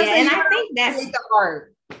 You know yeah. And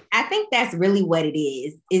I think that's really what it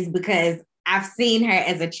is because I've seen her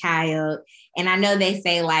as a child. And I know they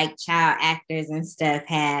say like child actors and stuff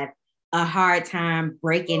have a hard time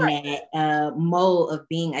breaking that mold of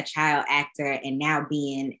being a child actor and now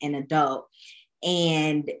being an adult.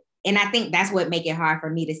 And I think that's what make it hard for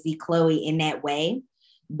me to see Chloe in that way.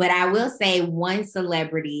 But I will say one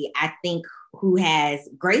celebrity I think who has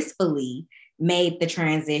gracefully made the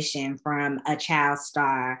transition from a child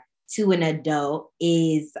star to an adult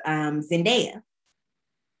is Zendaya.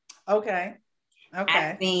 Okay.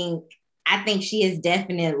 I think she has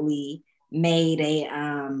definitely made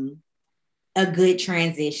a good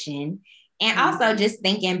transition. And also just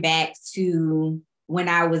thinking back to when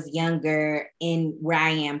I was younger and where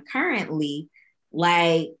I am currently,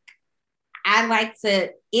 like I like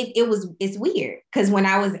to it's weird because when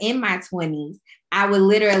I was in my 20s, I would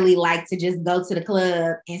literally like to just go to the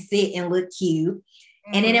club and sit and look cute.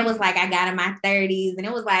 And then it was like I got in my 30s and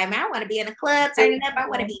it was like, man, I want to be in the club turning up. I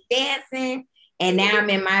want to be dancing. And now I'm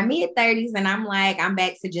in my mid 30s and I'm like, I'm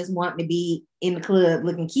back to just wanting to be in the club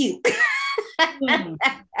looking cute.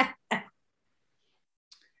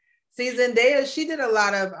 See, Zendaya, she did a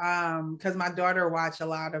lot of because my daughter watched a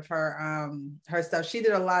lot of her stuff. She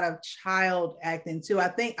did a lot of child acting too.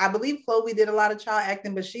 I believe Chloe did a lot of child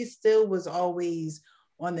acting, but she still was always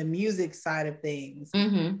on the music side of things.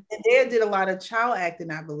 Zendaya did a lot of child acting,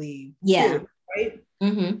 I believe. Yeah. Too,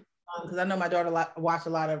 right. Because I know my daughter watched a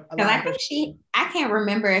lot of. I can't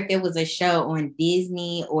remember if it was a show on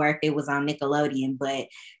Disney or if it was on Nickelodeon, but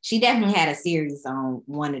she definitely had a series on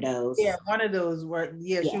one of those. Yeah, one of those where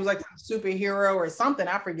she was like a superhero or something.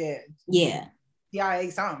 I forget. Yeah. Yeah,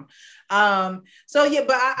 something. So yeah,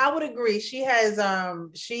 but I would agree. She has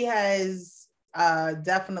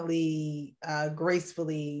definitely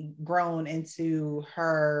gracefully grown into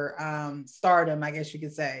her stardom, I guess you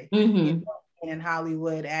could say. In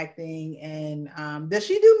Hollywood acting. And does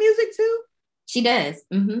she do music too? She does.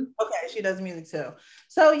 Okay, she does music too.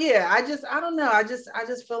 So yeah, I don't know. I just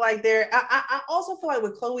feel like I also feel like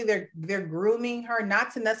with Chloe, they're grooming her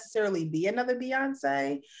not to necessarily be another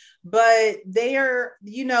Beyonce, but they are,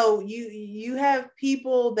 you have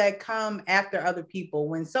people that come after other people.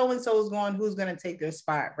 When so-and-so is gone, who's going to take their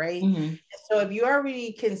spot, right? So if you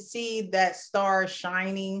already can see that star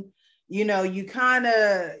shining, you kind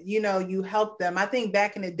of, you help them. I think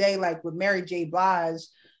back in the day, like with Mary J. Blige,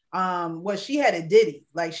 she had a Diddy.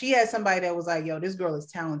 Like she had somebody that was like, yo, this girl is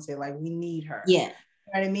talented. Like we need her. Yeah. You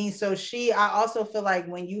know what I mean? So I also feel like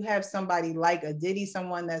when you have somebody like a Diddy,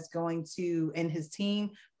 someone that's going to, and his team,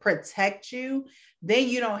 protect you, then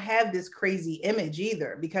you don't have this crazy image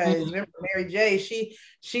either. Because remember Mary J,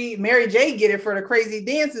 Mary J get it for the crazy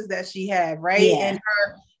dances that she had, right? Yeah.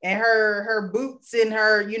 And her boots and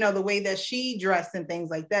her, the way that she dressed and things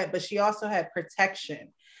like that. But she also had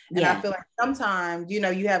protection. And I feel like sometimes,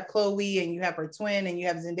 you have Chloe and you have her twin and you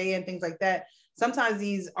have Zendaya and things like that. Sometimes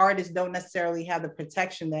these artists don't necessarily have the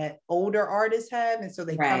protection that older artists have. And so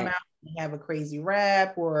they come out and have a crazy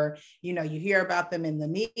rap, or, you hear about them in the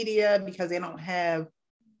media because they don't have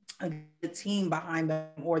a team behind them,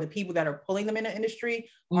 or the people that are pulling them in the industry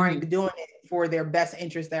aren't doing it for their best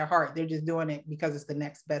interest, their heart. They're just doing it because it's the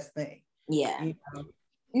next best thing. Yeah.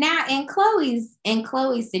 Now in Chloe's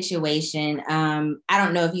situation, I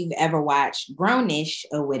don't know if you've ever watched Grownish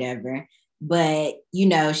or whatever, but she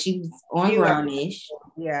was on Grownish.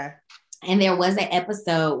 Yeah. And there was an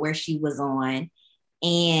episode where she was on,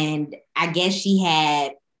 and I guess she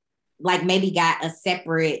had like maybe got a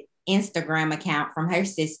separate Instagram account from her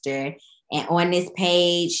sister. And on this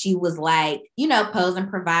page, she was like, posing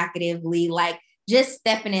provocatively, like just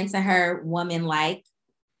stepping into her woman-like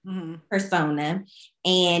persona,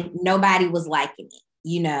 and nobody was liking it.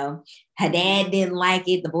 Her dad didn't like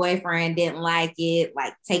it, the boyfriend didn't like it,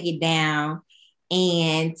 like take it down.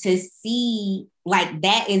 And to see like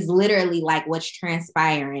that is literally like what's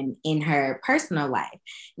transpiring in her personal life.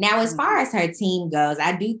 Now, as far as her team goes,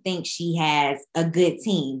 I do think she has a good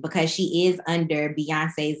team because she is under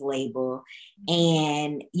Beyonce's label.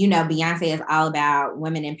 And, Beyonce is all about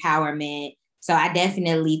women empowerment. So I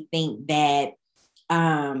definitely think that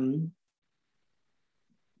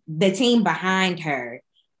the team behind her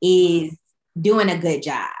is doing a good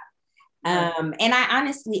job. And I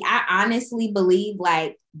honestly believe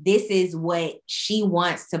like this is what she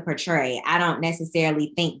wants to portray. I don't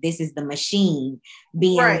necessarily think this is the machine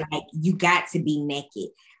being like, you got to be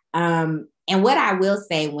naked. And what I will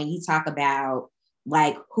say when you talk about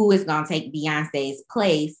like who is going to take Beyonce's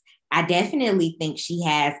place, I definitely think she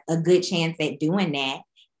has a good chance at doing that.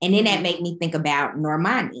 And then that made me think about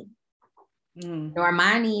Normani.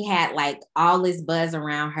 Normani had like all this buzz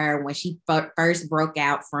around her when she first broke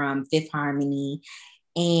out from Fifth Harmony.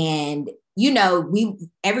 And, you know,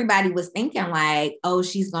 everybody was thinking like, oh,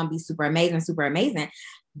 she's going to be super amazing, super amazing.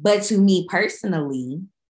 But to me personally,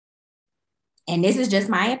 and this is just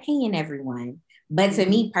my opinion, everyone, but to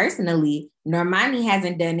me personally, Normani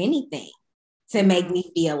hasn't done anything to make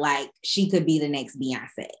me feel like she could be the next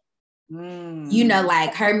Beyonce. You know,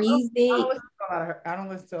 like her music. I don't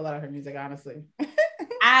listen to a lot of her music, honestly.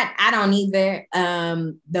 I don't either.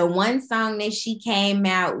 The one song that she came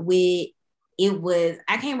out with, it was,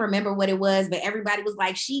 I can't remember what it was, but everybody was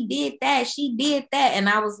like, she did that. And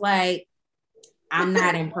I was like, I'm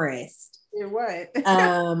not impressed. What?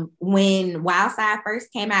 When Wild Side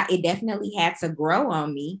first came out, it definitely had to grow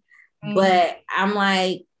on me. But I'm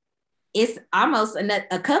like, it's almost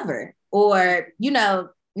a cover. Or, you know,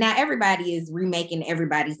 now everybody is remaking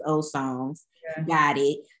everybody's old songs. Yeah. Got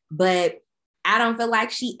it. But I don't feel like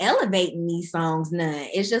she elevating these songs none.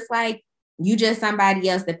 It's just like, you just somebody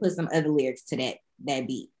else that put some other lyrics to that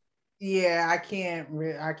beat. Yeah, I can't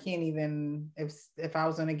even, if I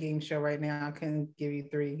was on a game show right now, I couldn't give you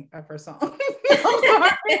 3 of her songs.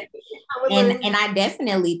 and I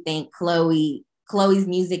definitely think Chloe's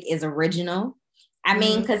music is original. I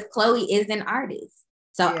mean, because Chloe is an artist.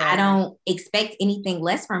 So I don't expect anything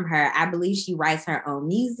less from her. I believe she writes her own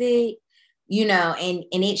music, you know, and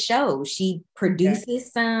it shows. She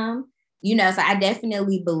produces some, you know, so I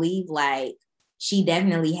definitely believe like she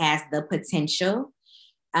definitely has the potential.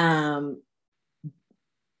 And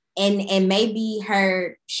maybe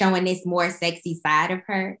her showing this more sexy side of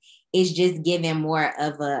her is just giving more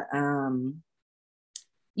of a,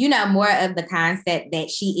 you know, more of the concept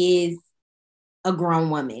that she is a grown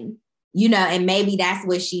woman, you know, and maybe that's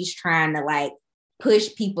what she's trying to like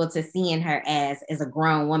push people to seeing her as a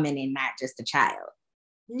grown woman and not just a child.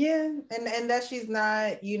 Yeah, and that she's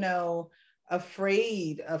not, you know,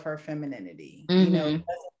 afraid of her femininity. You know, it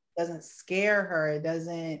doesn't scare her. It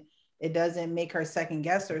doesn't make her second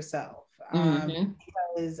guess herself.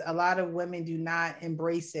 Because a lot of women do not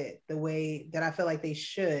embrace it the way that I feel like they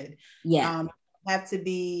should. Yeah. Have to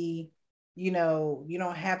be, you know, you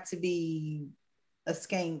don't have to be a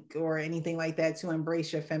skank or anything like that to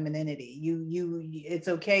embrace your femininity. It's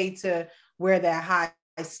okay to wear that high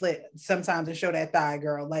slit sometimes and show that thigh,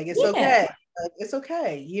 girl. Like it's okay. Like, it's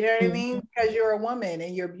okay. You know what I mean? Because you're a woman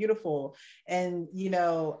and you're beautiful. And, you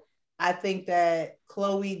know, I think that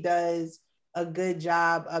Chloe does a good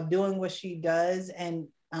job of doing what she does, and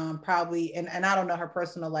probably, and I don't know her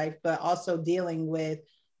personal life, but also dealing with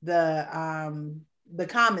the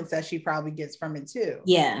comments that she probably gets from it too.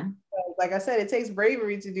 Yeah. So, like I said, it takes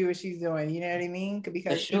bravery to do what she's doing. You know what I mean?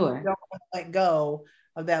 Because she don't want to let go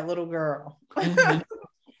of that little girl.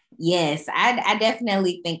 Yes, I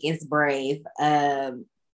definitely think it's brave. And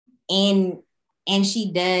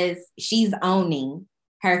she's owning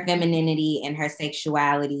her femininity and her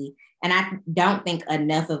sexuality. And I don't think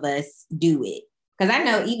enough of us do it. Because I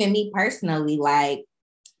know even me personally, like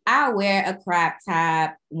I'll wear a crop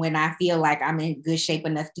top when I feel like I'm in good shape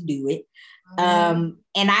enough to do it. And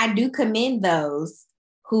I do commend those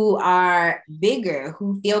who are bigger,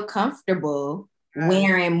 who feel comfortable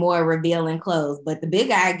wearing more revealing clothes. But the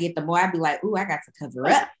bigger I get, the more I be like, ooh, I got to cover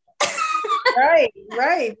up. Right.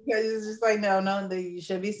 Because it's just like, no, you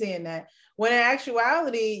should be seeing that. When in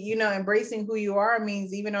actuality, you know, embracing who you are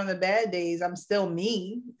means even on the bad days, I'm still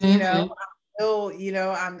me, you know. Still, you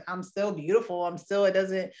know, I'm still beautiful.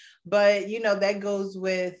 But you know, that goes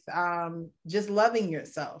with just loving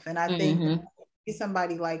yourself. And I think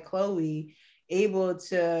somebody like Chloe able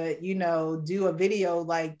to, you know, do a video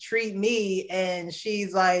like Treat Me, and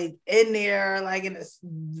she's like in there like in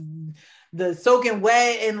the soaking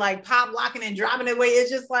wet and like pop locking and dropping it away. It's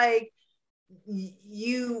just like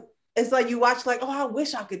it's like you watch like, oh, I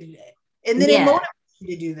wish I could do that. And then it motivates you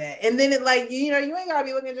to do that. And then it like, you know, you ain't gotta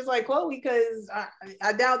be looking just like Chloe, because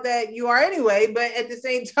I doubt that you are anyway, but at the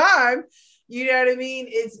same time, you know what I mean?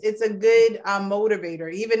 It's a good motivator,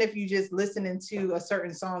 even if you just listening to a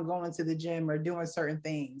certain song, going to the gym or doing certain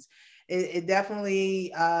things. It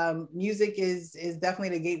definitely, music is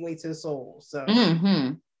definitely the gateway to the soul. So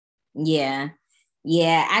yeah,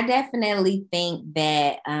 I definitely think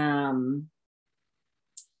that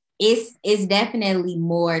it's definitely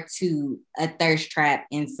more to a thirst trap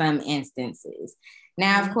in some instances.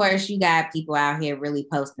 Now, of course, you got people out here really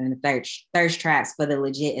posting the thirst traps for the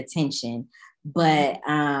legit attention. But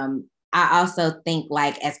I also think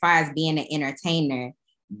like, as far as being an entertainer,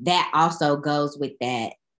 that also goes with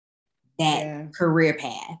that career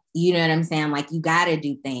path. You know what I'm saying? Like you got to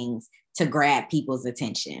do things to grab people's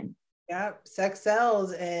attention. Yep, sex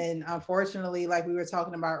sells. And unfortunately, like we were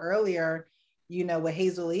talking about earlier, with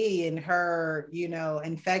Hazel E and her,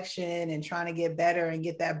 infection and trying to get better and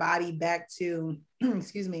get that body back to,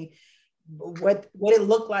 excuse me, what it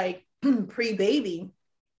looked like pre-baby,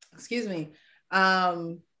 excuse me.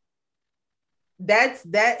 The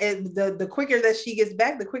quicker that she gets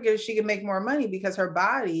back, the quicker she can make more money because her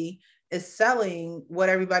body is selling what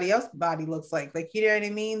everybody else's body looks like. Like, you know what I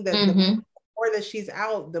mean? The more that she's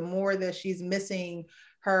out, the more that she's missing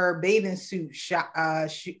her bathing suit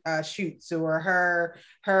shoots or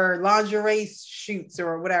her lingerie shoots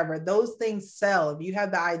or whatever. Those things sell. If you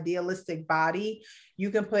have the idealistic body,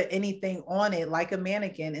 you can put anything on it like a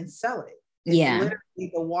mannequin and sell it. It's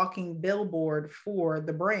literally the walking billboard for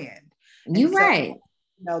the brand. You're right.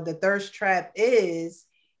 The thirst trap is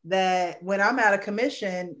that when I'm out of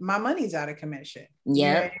commission, my money's out of commission.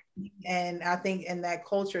 Yeah. And I think in that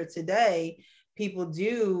culture today, people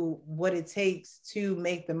do what it takes to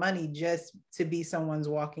make the money just to be someone's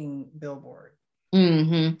walking billboard.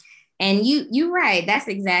 Mm-hmm. And you're right. That's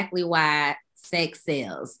exactly why sex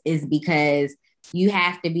sells, is because you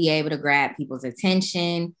have to be able to grab people's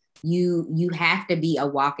attention. You have to be a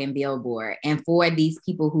walking billboard. And for these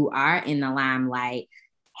people who are in the limelight,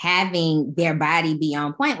 having their body be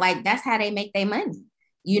on point, like that's how they make their money.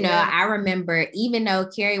 I remember, even though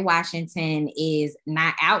Kerry Washington is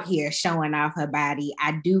not out here showing off her body,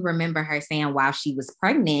 I do remember her saying while she was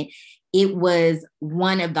pregnant, it was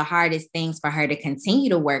one of the hardest things for her to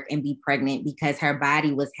continue to work and be pregnant because her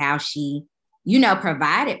body was how she,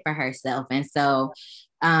 provided for herself. And so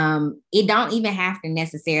it don't even have to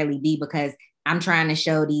necessarily be because I'm trying to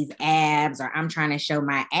show these abs or I'm trying to show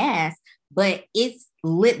my ass, but it's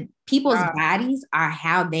lit. People's bodies are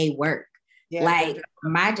how they work. Yeah, like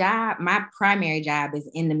my primary job is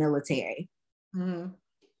in the military. Mm-hmm.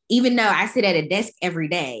 Even though I sit at a desk every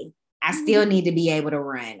day, I still need to be able to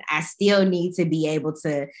run. I still need to be able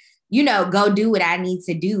to, go do what I need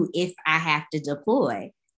to do if I have to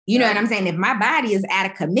deploy. You know what I'm saying? If my body is out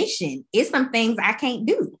of commission, it's some things I can't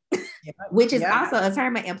do, which is also a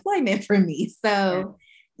term of employment for me. So,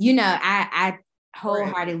 I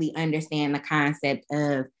wholeheartedly understand the concept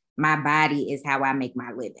of my body is how I make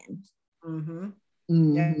my living. Mm-hmm.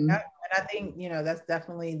 Mm-hmm. Yeah, and I think that's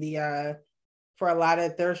definitely the for a lot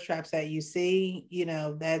of thirst traps that you see,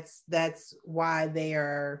 that's why they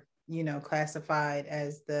are classified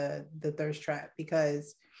as the thirst trap,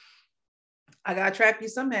 because I gotta trap you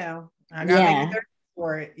somehow. I gotta make you thirsty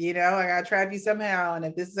for it. I gotta trap you somehow, and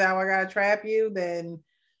if this is how I gotta trap you, then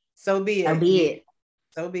so be it.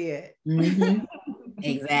 So be it. Mm-hmm.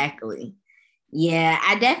 Exactly. Yeah,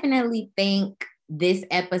 I definitely think this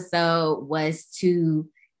episode was to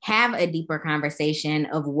have a deeper conversation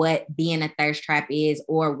of what being a thirst trap is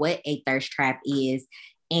or what a thirst trap is.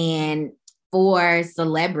 And for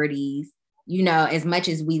celebrities, as much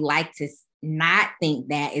as we like to not think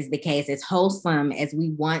that is the case, as wholesome as we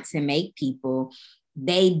want to make people,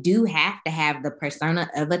 they do have to have the persona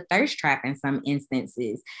of a thirst trap in some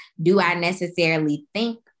instances. Do I necessarily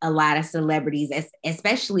think a lot of celebrities,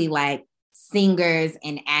 especially like singers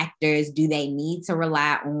and actors, do they need to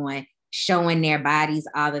rely on showing their bodies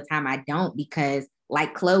all the time? I don't, because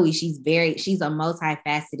like Chloe, she's a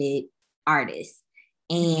multifaceted artist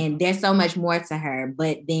and there's so much more to her.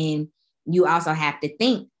 But then you also have to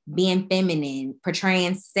think, being feminine,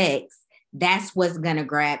 portraying sex, that's what's gonna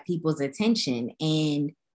grab people's attention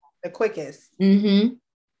and the quickest to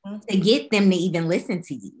get them to even listen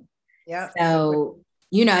to you. Yeah. So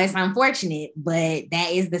it's unfortunate, but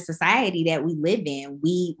that is the society that we live in.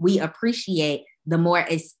 We appreciate the more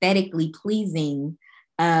aesthetically pleasing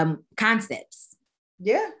concepts.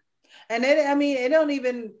 Yeah. And it doesn't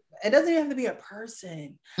even have to be a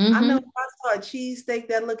person. Mm-hmm. I know if I saw a cheesesteak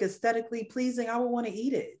that looked aesthetically pleasing, I would want to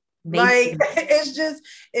eat it. Like it's just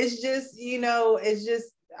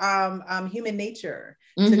human nature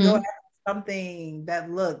to go after something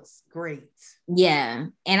that looks great. Yeah.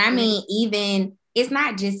 And I mean, even it's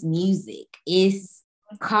not just music, it's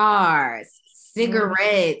cars,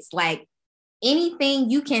 cigarettes, like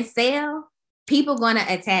anything you can sell, people gonna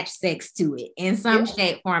attach sex to it in some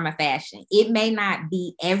shape, form, or fashion. It may not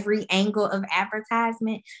be every angle of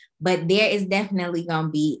advertisement, but there is definitely gonna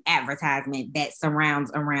be advertisement that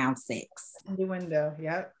surrounds around sex. In the window,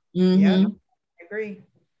 yep. Mm-hmm. Yep. I agree.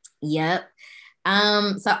 Yep.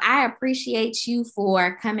 So I appreciate you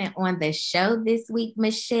for coming on the show this week,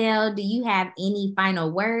 Michelle. Do you have any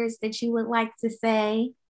final words that you would like to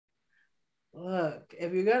say? Look,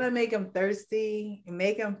 if you're going to make them thirsty,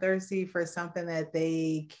 make them thirsty for something that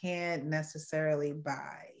they can't necessarily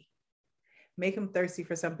buy. Make them thirsty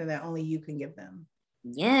for something that only you can give them.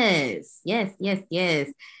 Yes.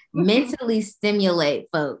 Mentally stimulate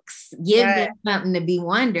folks. Give them something to be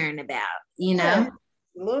wondering about, you know?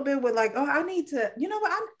 A little bit with like, oh, I need to, you know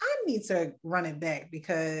what? I need to run it back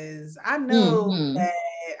because I know that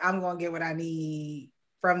I'm going to get what I need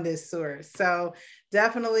from this source. So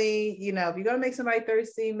definitely, you know, if you're going to make somebody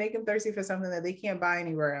thirsty, make them thirsty for something that they can't buy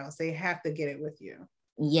anywhere else. They have to get it with you.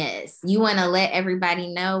 Yes. You want to let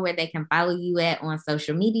everybody know where they can follow you at on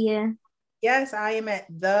social media? Yes, I am at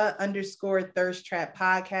the _Thirst Trap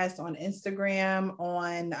Podcast on Instagram.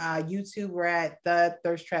 On YouTube, we're at the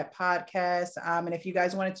Thirst Trap Podcast. And if you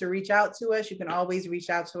guys wanted to reach out to us, you can always reach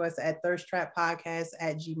out to us at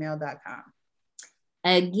thirsttrappodcast@gmail.com.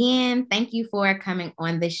 Again, thank you for coming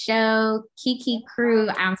on the show, Kiki Crew.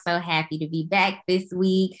 I'm so happy to be back this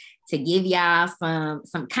week to give y'all some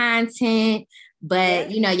content. But,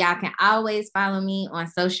 you know, y'all can always follow me on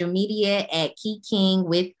social media at Key King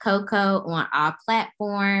with Coco on all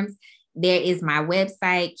platforms. There is my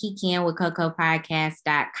website,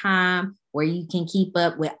 KeyKingWithCocoPodcast.com, where you can keep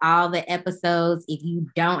up with all the episodes. If you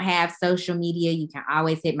don't have social media, you can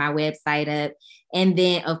always hit my website up. And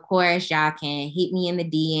then, of course, y'all can hit me in the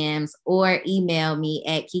DMs or email me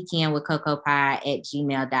at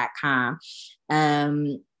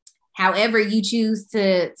KeyKingWithCocoPod@gmail.com. However you choose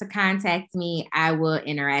to contact me, I will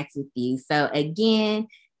interact with you. So again,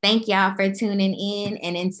 thank y'all for tuning in.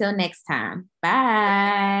 And until next time,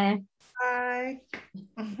 bye.